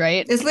stage,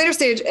 right? It's later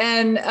stage,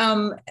 and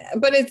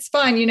but it's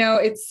fine.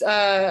 It's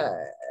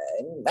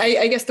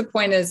I guess the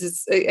point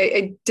is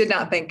I did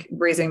not think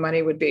raising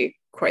money would be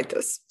quite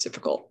this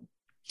difficult.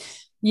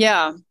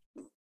 Yeah.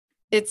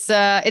 It's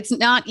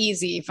not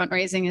easy.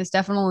 Fundraising is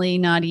definitely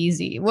not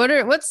easy.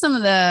 What's some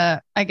of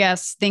the, I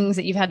guess, things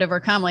that you've had to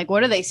overcome? Like,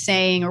 what are they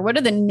saying, or what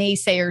are the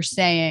naysayers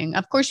saying?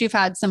 Of course, you've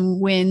had some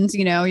wins,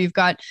 you've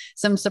got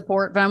some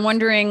support, but I'm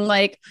wondering,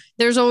 like,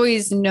 there's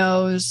always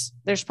no's.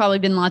 There's probably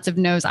been lots of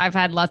no's. I've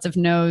had lots of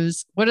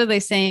no's. What are they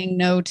saying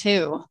no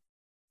to?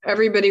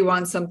 Everybody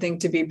wants something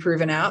to be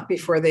proven out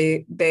before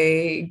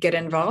they get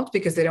involved,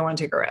 because they don't want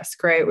to take a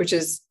risk, right? Which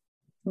is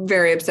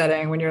very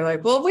upsetting when you're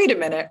like, well, wait a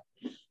minute.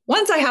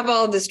 Once I have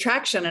all this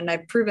traction and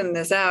I've proven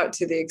this out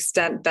to the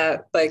extent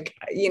that, like,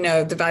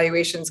 the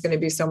valuation is going to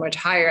be so much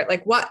higher,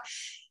 like what,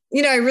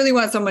 I really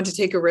want someone to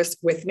take a risk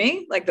with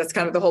me. Like, that's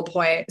kind of the whole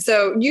point.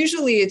 So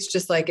usually it's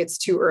just like, it's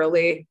too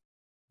early.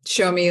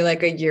 Show me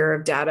like a year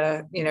of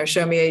data,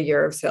 show me a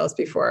year of sales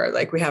before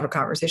like we have a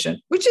conversation,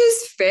 which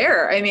is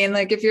fair. I mean,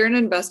 like, if you're an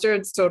investor,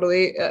 it's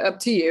totally up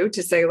to you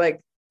to say,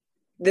 like,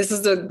 this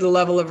is the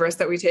level of risk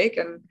that we take,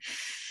 and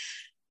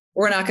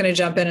we're not going to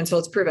jump in until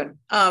it's proven.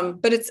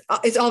 But it's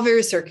all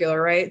very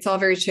circular, right? It's all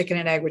very chicken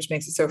and egg, which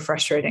makes it so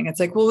frustrating. It's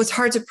like, well, it's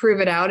hard to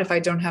prove it out if I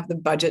don't have the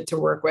budget to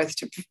work with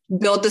to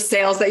build the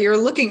sales that you're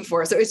looking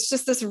for. So it's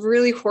just this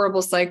really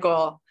horrible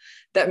cycle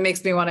that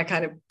makes me want to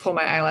kind of pull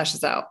my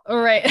eyelashes out. All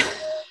right.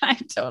 I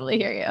totally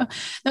hear you.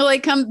 They're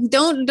like,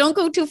 don't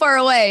go too far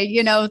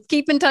away.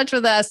 Keep in touch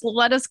with us.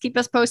 Keep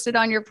us posted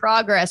on your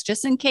progress,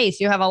 just in case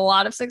you have a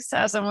lot of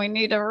success and we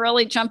need to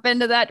really jump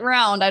into that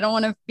round. I don't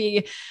want to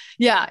be,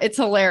 it's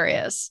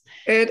hilarious.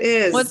 It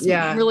is. What's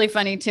really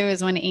funny too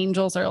is when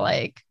angels are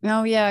like,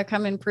 oh yeah,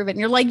 come and prove it. And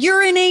you're like,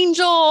 you're an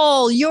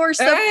angel. You're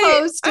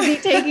supposed to be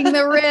taking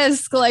the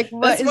risk. Like,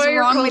 what is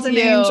wrong with you?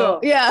 Angel.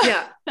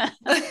 Yeah.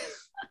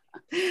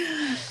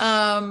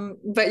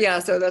 But yeah,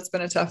 so that's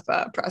been a tough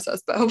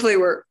process, but hopefully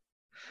we're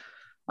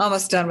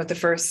almost done with the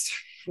first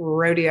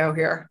rodeo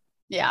here.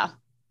 Yeah.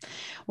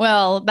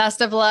 Well,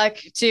 best of luck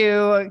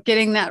to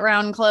getting that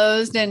round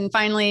closed and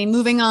finally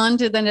moving on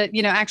to the,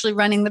 actually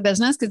running the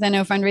business. Cause I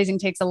know fundraising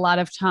takes a lot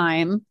of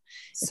time.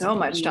 So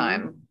much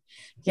time.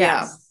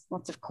 Yeah.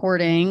 Lots of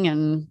courting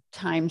and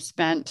time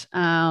spent,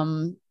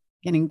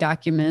 getting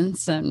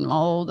documents and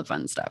all the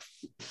fun stuff.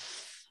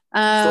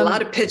 A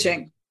lot of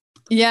pitching.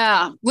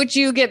 Yeah. Which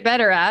you get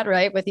better at,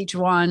 right? With each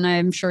one,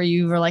 I'm sure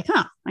you were like,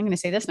 I'm going to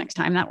say this next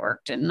time. That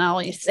worked. And now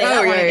you say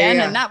that one again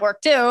and that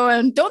worked too.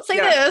 And don't say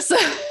this.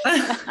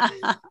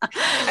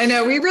 I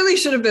know. We really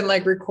should have been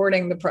like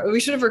recording we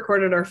should have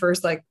recorded our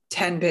first like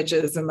 10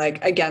 pitches and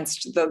like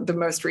against the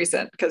most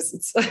recent, because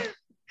it's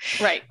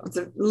right.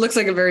 It looks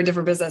like a very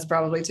different business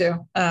probably too.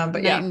 But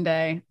night and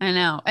day. I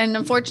know. And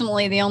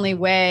unfortunately, the only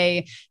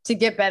way to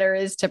get better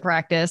is to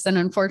practice. And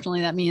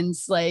unfortunately, that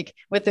means like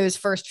with those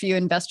first few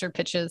investor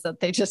pitches that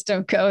they just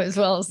don't go as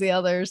well as the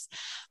others,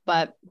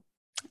 but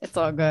it's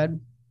all good.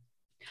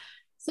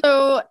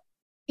 So,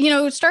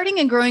 starting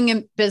and growing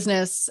a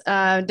business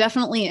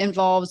definitely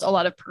involves a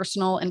lot of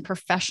personal and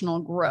professional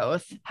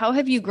growth. How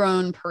have you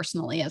grown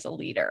personally as a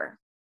leader?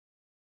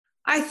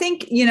 I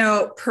think,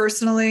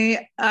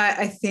 personally,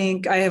 I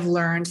think I have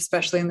learned,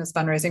 especially in this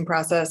fundraising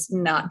process,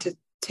 not to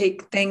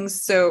take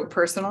things so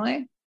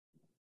personally.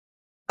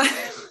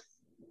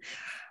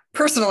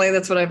 Personally,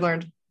 that's what I've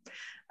learned,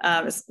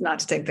 is not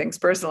to take things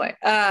personally.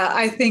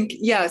 I think,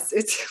 yes,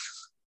 it's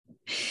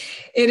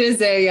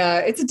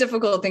a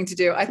difficult thing to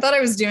do. I thought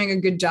I was doing a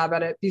good job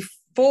at it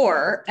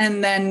before,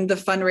 and then the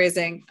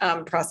fundraising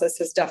process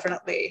has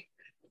definitely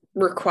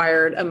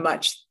required a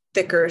much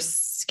thicker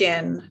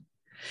skin.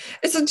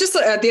 It's just,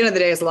 at the end of the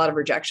day, it's a lot of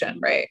rejection,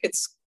 right?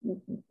 It's,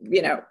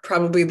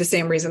 probably the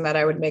same reason that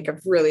I would make a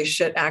really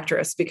shit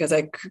actress, because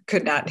I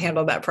could not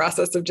handle that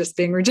process of just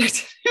being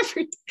rejected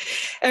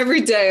every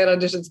day at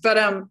auditions. But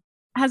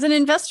has an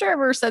investor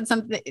ever said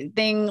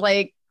something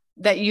like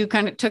that you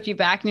kind of took you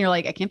back and you're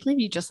like, I can't believe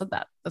you just said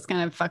that. That's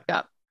kind of fucked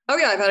up. Oh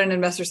yeah. I've had an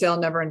investor say I'll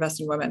never invest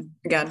in women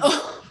again.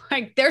 Oh,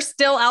 like they're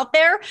still out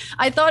there.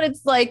 I thought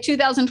it's like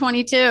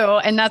 2022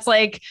 and that's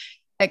like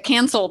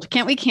canceled.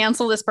 Can't we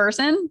cancel this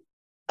person?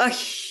 A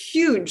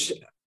huge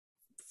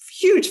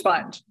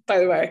fund, by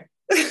the way.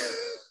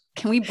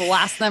 Can we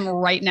blast them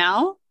right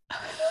now?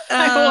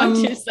 I want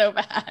you so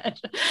bad.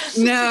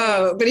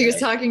 No, but he was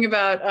talking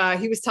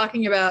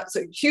about,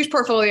 so huge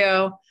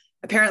portfolio,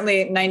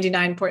 apparently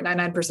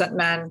 99.99%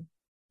 men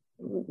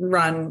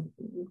run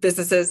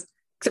businesses,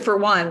 except for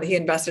one he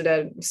invested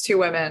in. It was two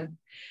women.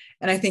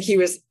 And I think he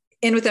was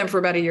in with them for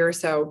about a year or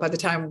so. By the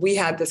time we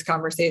had this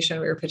conversation,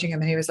 we were pitching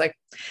him and he was like,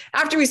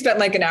 after we spent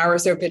like an hour or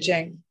so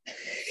pitching,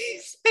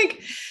 he's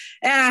like,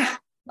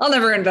 I'll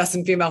never invest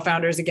in female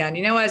founders again.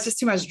 You know what? It's just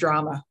too much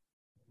drama.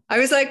 I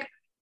was like,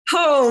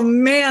 oh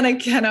man, I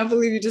cannot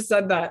believe you just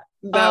said that.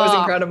 That was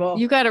incredible.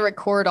 You got to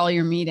record all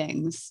your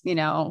meetings,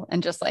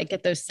 and just like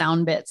get those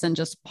sound bits and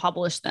just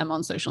publish them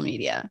on social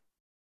media.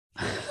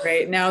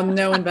 Right now,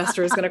 no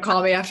investor is going to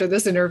call me after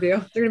this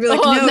interview. They're going to be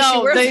like,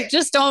 no, they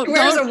just don't.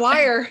 Where's a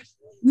wire?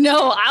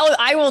 No,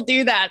 I will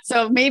do that.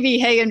 So maybe,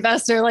 hey,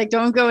 investor, like,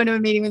 don't go into a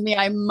meeting with me.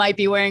 I might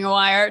be wearing a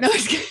wire. No,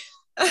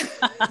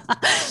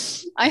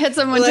 I had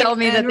someone tell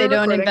me that they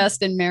don't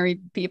invest in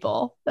married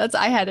people.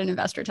 I had an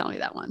investor tell me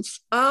that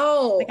once.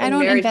 Oh, like, I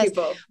don't invest.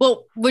 People.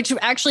 Well, which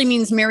actually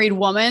means married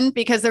woman,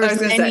 because there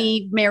was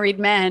many married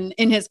men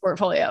in his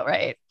portfolio,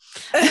 right?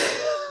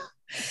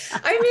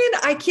 I mean,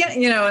 I can't,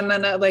 and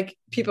then like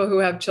people who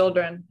have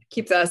children,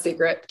 keep that a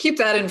secret. Keep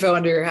that info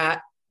under your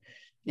hat.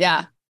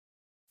 Yeah.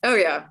 Oh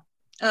yeah.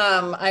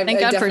 Thank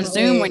God for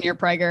Zoom when you're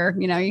pregger.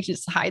 You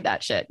just hide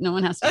that shit. No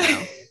one has to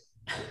know.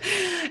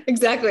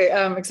 Exactly.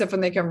 Except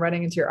when they come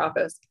running into your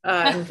office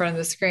in front of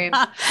the screen.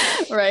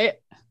 Right.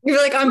 You're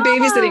like, I'm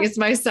babysitting. It's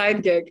my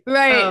side gig.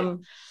 Right.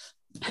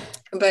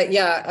 But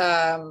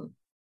yeah.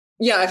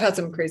 I've had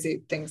some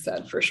crazy things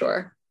said for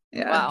sure.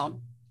 Yeah.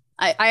 Wow.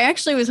 I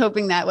actually was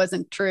hoping that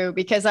wasn't true,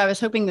 because I was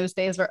hoping those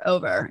days were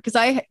over, because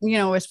I,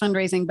 was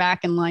fundraising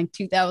back in like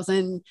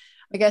 2000,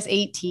 I guess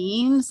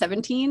 18,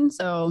 17.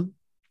 So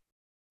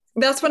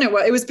that's when it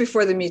was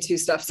before the Me Too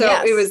stuff. So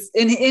yes. It was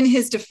in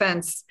his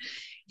defense,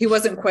 he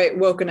wasn't quite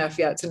woke enough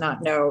yet to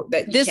not know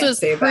that this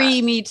was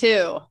pre Me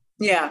Too.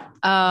 Yeah.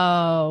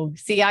 Oh,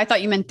 see, I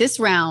thought you meant this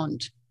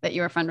round that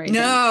you were fundraising.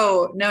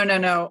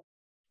 No.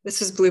 This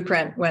was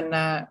Blueprint when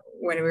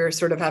we were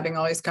sort of having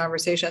all these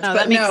conversations. Oh,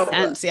 but that makes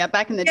sense. Yeah.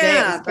 Back in the day,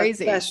 it was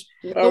crazy.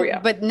 Yeah.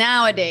 But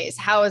nowadays,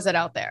 how is it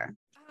out there?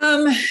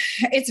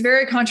 It's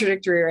very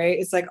contradictory, right?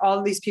 It's like all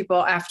of these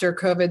people after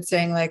COVID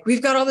saying like,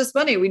 we've got all this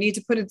money, we need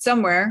to put it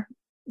somewhere.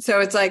 So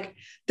it's like,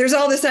 there's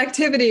all this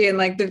activity and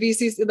like the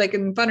VCs, like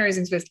in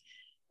fundraising space.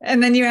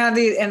 And then you have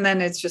these, and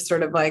then it's just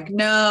sort of like,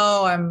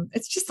 no,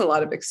 it's just a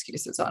lot of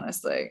excuses,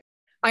 honestly.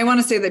 I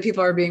want to say that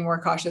people are being more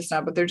cautious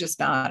now, but they're just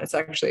not.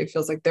 It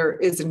feels like there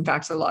is in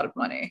fact a lot of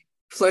money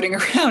floating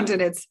around,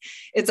 and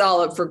it's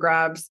all up for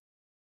grabs.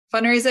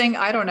 Fundraising,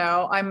 I don't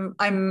know.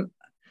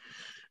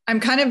 I'm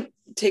kind of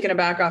taken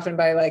aback often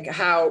by like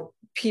how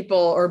people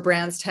or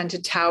brands tend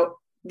to tout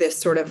this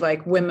sort of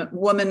like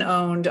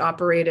woman-owned,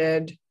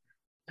 operated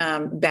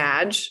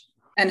badge,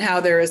 and how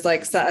there is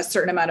like a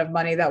certain amount of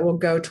money that will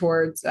go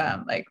towards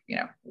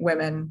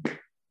women,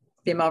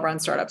 female-run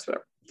startups,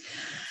 whatever.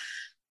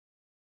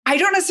 I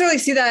don't necessarily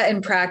see that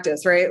in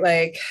practice, right?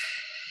 Like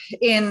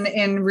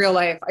in real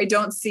life, I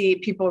don't see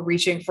people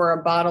reaching for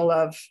a bottle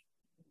of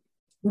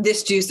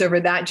this juice over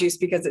that juice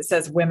because it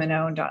says women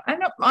owned. I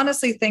don't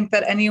honestly think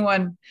that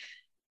anyone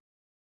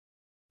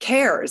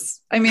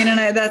cares. I mean,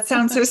 that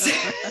sounds so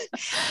sad.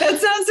 That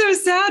sounds so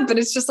sad, but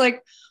it's just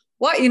like,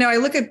 what, I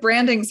look at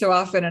branding so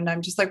often and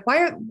I'm just like,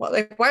 why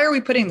are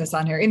we putting this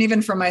on here? And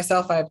even for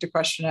myself, I have to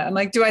question it. I'm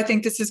like, do I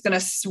think this is going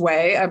to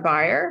sway a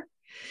buyer?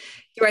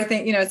 Do I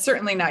think, it's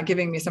certainly not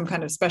giving me some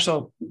kind of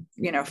special,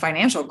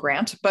 financial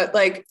grant, but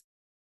like,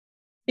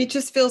 it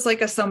just feels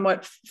like a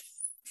somewhat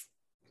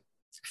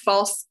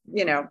false,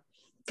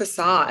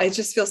 facade. It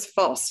just feels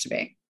false to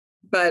me,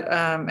 but,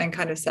 and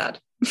kind of sad.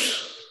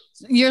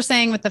 You're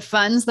saying with the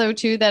funds though,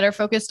 too, that are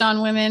focused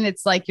on women,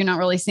 it's like, you're not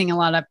really seeing a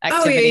lot of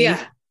activity.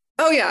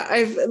 Oh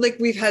yeah.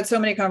 We've had so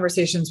many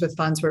conversations with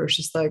funds where it's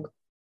just like,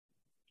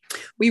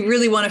 we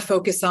really want to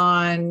focus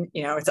on,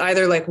 it's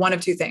either like one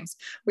of two things.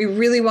 We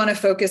really want to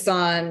focus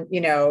on,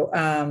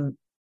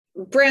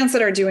 brands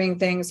that are doing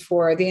things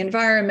for the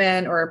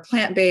environment or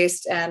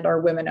plant-based and are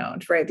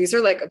women-owned, right? These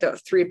are like the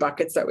three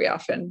buckets that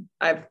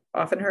I've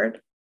often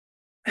heard.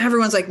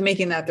 Everyone's like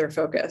making that their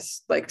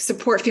focus, like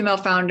support female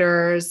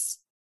founders,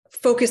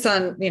 focus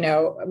on,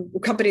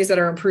 companies that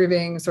are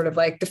improving sort of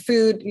like the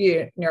food,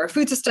 our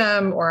food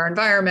system or our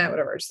environment,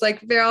 whatever. It's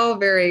like, they're all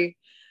very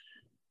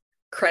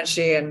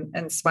crunchy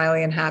and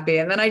smiley and happy.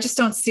 And then I just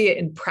don't see it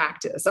in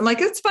practice. I'm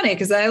like, it's funny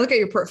because I look at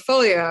your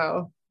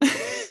portfolio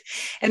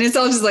and it's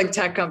all just like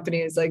tech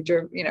companies, like,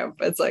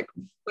 it's like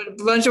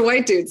a bunch of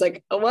white dudes,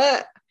 like,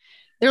 what?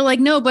 They're like,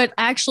 no, but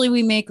actually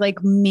we make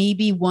like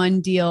maybe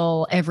one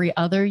deal every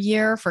other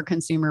year for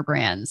consumer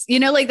brands.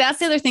 Like that's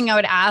the other thing I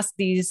would ask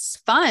these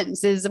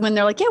funds is when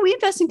they're like, yeah, we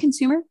invest in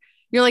consumer.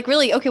 You're like,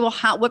 really? Okay, well,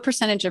 what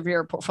percentage of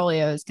your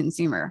portfolio is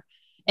consumer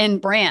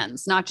and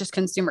brands, not just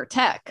consumer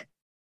tech?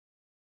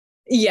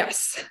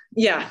 Yes.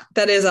 Yeah,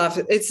 that is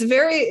often.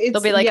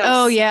 They'll be like, yes.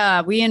 Oh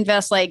yeah, we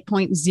invest like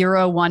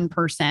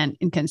 0.01%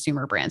 in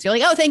consumer brands. You're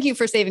like, oh, thank you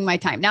for saving my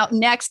time. Now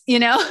next,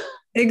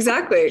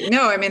 Exactly.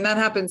 No, I mean, that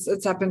happens.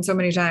 It's happened so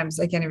many times.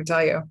 I can't even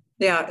tell you.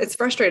 Yeah. It's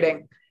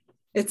frustrating.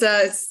 It's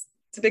a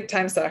big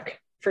time suck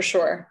for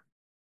sure.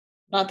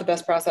 Not the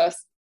best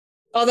process,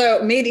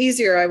 although made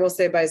easier, I will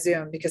say, by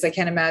Zoom, because I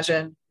can't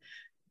imagine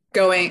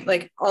going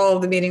like all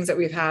of the meetings that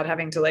we've had,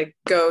 having to like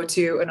go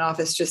to an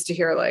office just to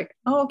hear like,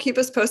 oh, keep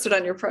us posted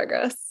on your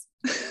progress.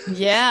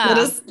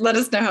 Yeah. let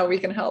us know how we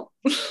can help.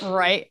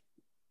 Right.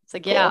 It's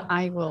like, cool. Yeah,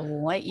 I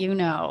will let you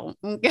know.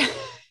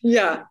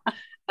 Yeah.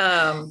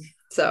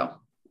 So.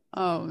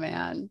 Oh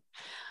man.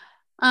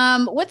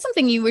 What's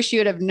something you wish you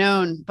would have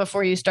known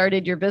before you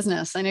started your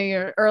business? I know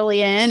you're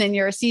early in and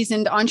you're a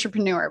seasoned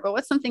entrepreneur, but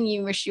what's something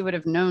you wish you would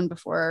have known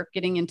before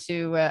getting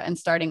into and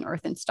starting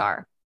Earth and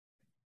Star?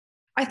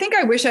 I think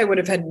I wish I would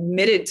have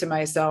admitted to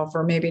myself,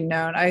 or maybe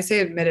known. I say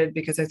admitted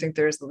because I think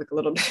there's like a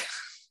little bit,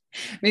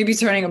 maybe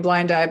turning a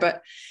blind eye,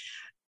 but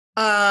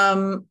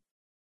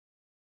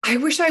I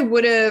wish I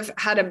would have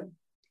had and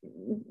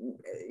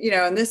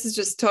this is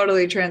just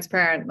totally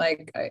transparent. I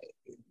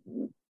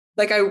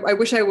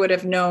wish I would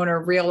have known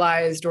or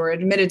realized or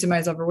admitted to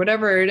myself or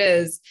whatever it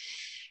is,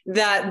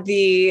 that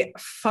the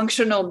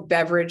functional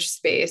beverage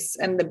space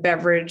and the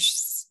beverage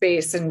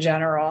space in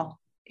general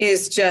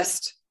is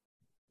just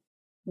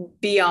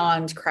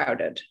beyond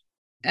crowded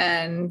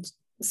and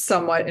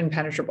somewhat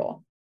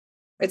impenetrable.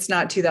 It's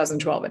not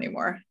 2012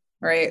 anymore,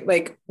 right?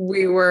 Like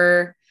we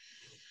were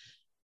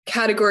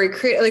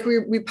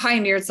we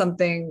pioneered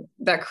something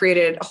that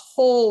created a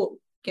whole,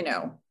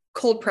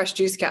 cold pressed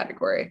juice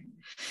category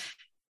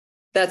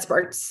that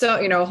sparked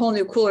a whole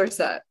new cooler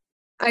set.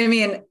 I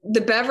mean,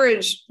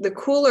 the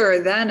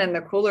cooler then and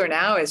the cooler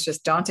now is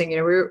just daunting.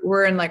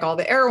 We're in like all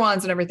the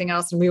Erewhons and everything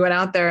else. And we went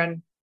out there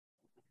and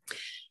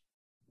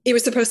it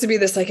was supposed to be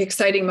this like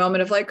exciting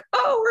moment of like,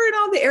 oh, we're in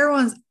all the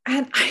Erewhons.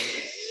 And I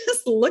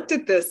just looked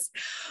at this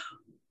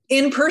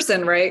in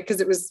person, right?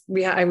 Because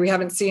we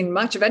haven't seen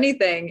much of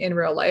anything in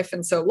real life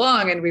in so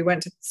long. And we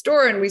went to the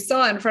store and we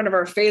saw in front of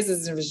our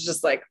faces and it was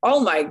just like, oh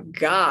my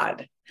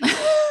God.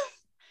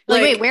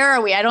 Wait, where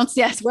are we? I don't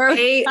see us. Where are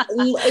we?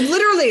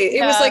 Literally,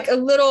 it was like a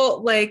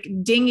little like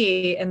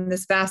dinghy in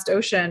this vast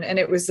ocean. And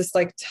it was this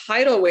like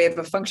tidal wave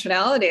of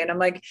functionality. And I'm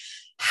like,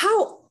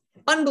 how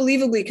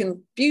unbelievably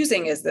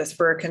confusing is this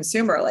for a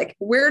consumer? Like,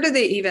 where do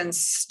they even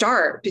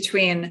start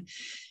between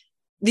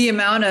the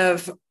amount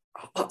of,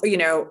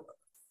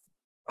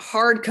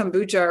 hard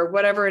kombucha or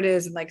whatever it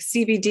is, and like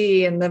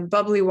CBD and the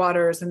bubbly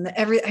waters and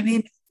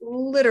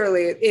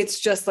literally it's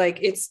just like,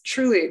 it's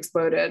truly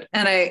exploded.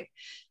 And I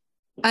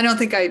don't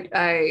think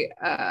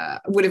I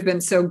would have been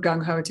so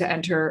gung-ho to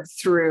enter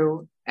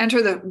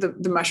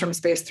the mushroom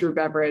space through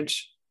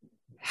beverage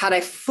had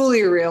I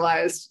fully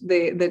realized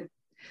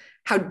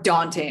how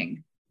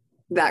daunting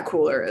that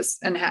cooler is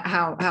and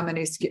how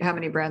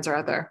many brands are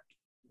out there.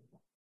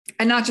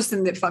 And not just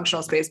in the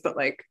functional space, but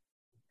like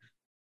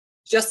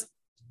just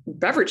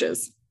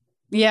beverages.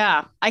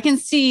 Yeah, I can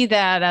see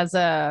that as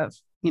a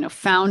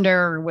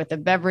founder with a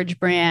beverage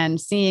brand,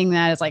 seeing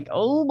that is like,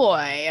 oh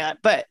boy.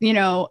 But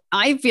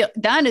I feel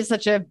that is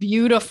such a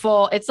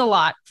beautiful. It's a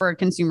lot for a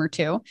consumer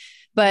too,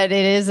 but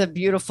it is a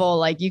beautiful.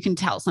 Like you can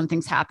tell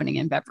something's happening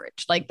in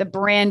beverage. Like the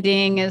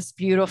branding is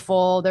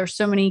beautiful. There's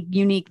so many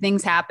unique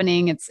things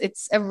happening.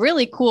 It's a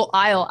really cool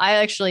aisle. I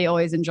actually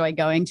always enjoy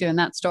going to in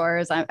that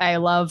store. I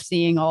love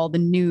seeing all the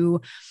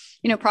new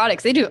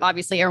products. They do.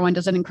 Obviously, Erewhon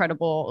does an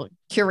incredible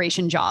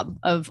curation job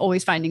of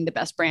always finding the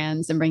best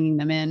brands and bringing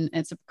them in.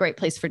 It's a great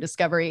place for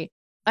discovery.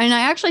 And I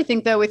actually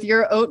think though, with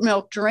your oat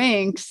milk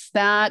drinks,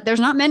 that there's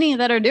not many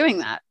that are doing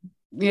that,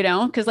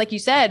 because like you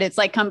said, it's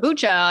like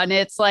kombucha and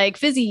it's like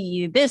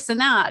fizzy, this and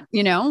that,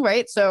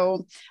 right?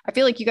 So I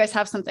feel like you guys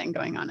have something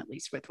going on, at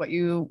least with what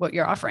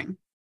you're offering.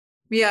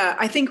 Yeah,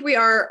 I think we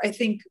are. I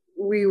think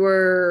we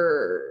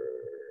were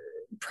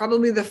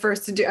probably the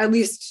first to do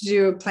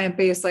a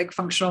plant-based, like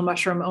functional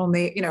mushroom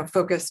only,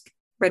 focused,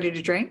 ready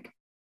to drink.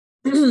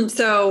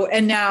 So,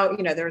 and now,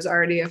 there's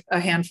already a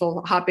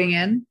handful hopping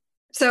in.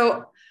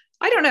 So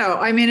I don't know.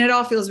 I mean, it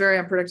all feels very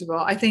unpredictable.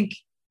 I think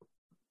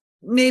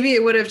maybe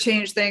it would have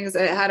changed things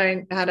had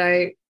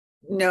I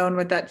known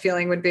what that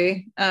feeling would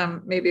be.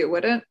 Maybe it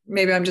wouldn't.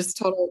 Maybe I'm just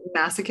a total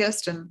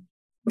masochist and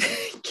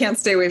can't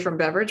stay away from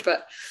beverage,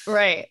 but.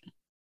 Right.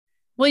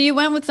 Well, you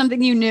went with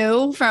something you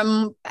knew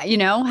from,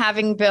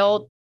 having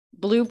built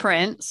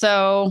Blueprint.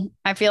 So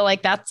I feel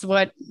like that's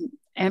what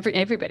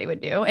everybody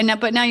would do.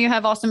 But now you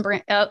have awesome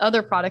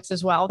other products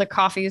as well. The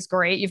coffee is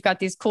great. You've got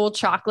these cool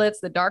chocolates.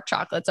 The dark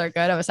chocolates are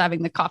good. I was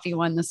having the coffee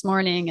one this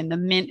morning and the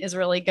mint is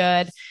really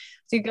good.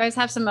 So you guys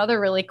have some other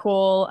really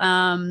cool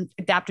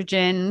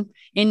adaptogen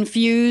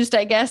infused,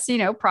 I guess,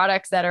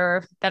 products that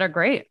are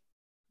great.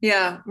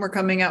 Yeah, we're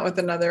coming out with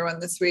another one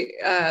this week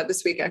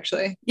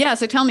actually. Yeah.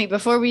 So tell me,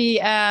 before we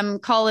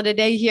call it a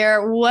day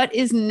here, what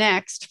is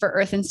next for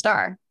Earth and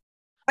Star?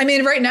 I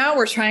mean, right now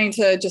we're trying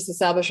to just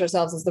establish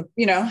ourselves as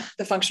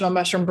the functional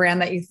mushroom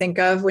brand that you think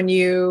of when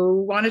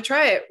you want to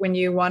try it, when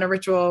you want a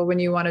ritual, when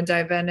you want to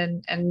dive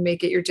in and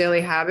make it your daily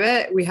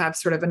habit. We have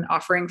sort of an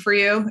offering for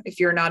you. If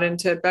you're not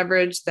into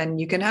beverage, then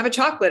you can have a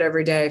chocolate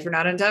every day. If you're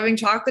not into having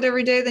chocolate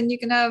every day, then you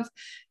can have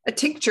a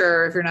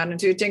tincture. If you're not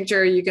into a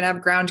tincture, you can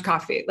have ground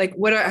coffee. Like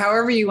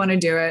however you want to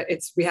do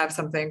it, we have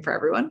something for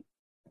everyone.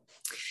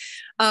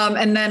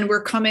 And then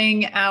we're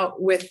coming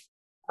out with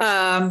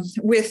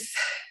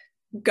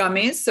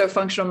gummies, so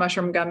functional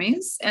mushroom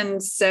gummies.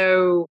 And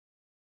so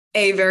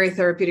a very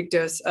therapeutic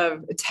dose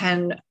of a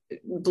 10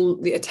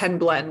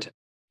 blend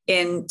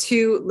in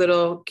 2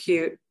 little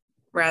cute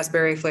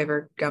raspberry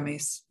flavored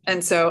gummies.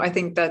 And so I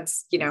think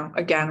that's,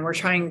 again, we're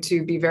trying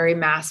to be very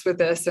mass with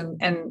this,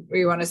 and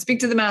we want to speak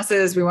to the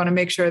masses. We want to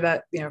make sure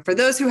that, for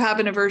those who have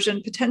an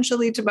aversion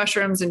potentially to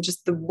mushrooms and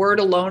just the word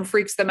alone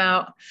freaks them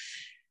out,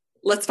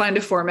 let's find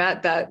a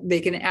format that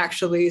they can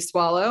actually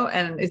swallow.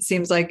 And it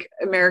seems like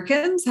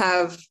Americans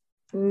have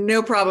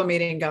no problem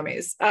eating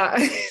gummies.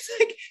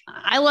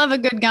 I love a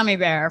good gummy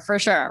bear for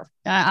sure.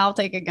 I'll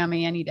take a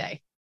gummy any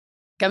day.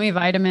 Gummy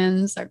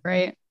vitamins are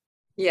great.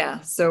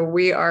 Yeah. So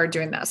we are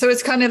doing that. So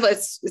it's kind of,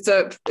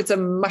 it's a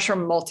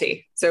mushroom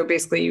multi. So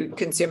basically you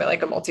consume it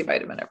like a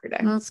multivitamin every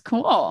day. That's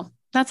cool.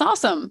 That's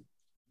awesome.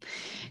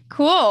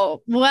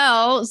 Cool.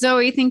 Well,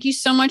 Zoe, thank you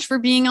so much for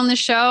being on the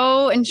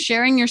show and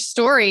sharing your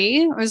story.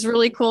 It was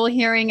really cool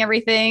hearing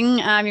everything.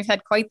 You've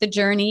had quite the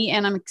journey,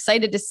 and I'm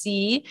excited to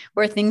see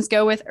where things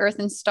go with Earth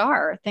and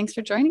Star. Thanks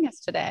for joining us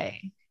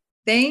today.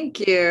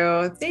 Thank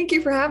you. Thank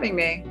you for having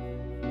me.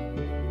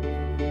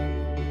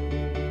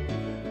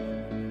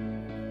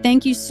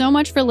 Thank you so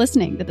much for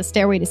listening to the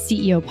Stairway to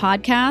CEO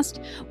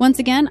podcast. Once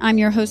again, I'm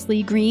your host,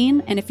 Lee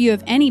Green. And if you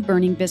have any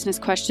burning business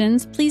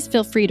questions, please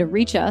feel free to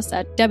reach us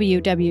at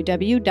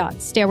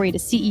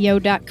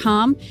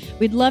www.stairwaytoceo.com.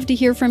 We'd love to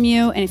hear from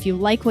you. And if you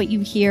like what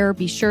you hear,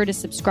 be sure to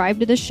subscribe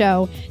to the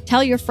show,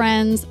 tell your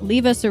friends,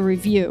 leave us a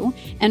review,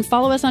 and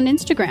follow us on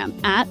Instagram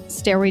at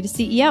Stairway to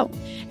CEO.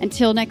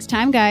 Until next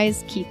time,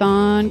 guys, keep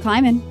on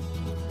climbing.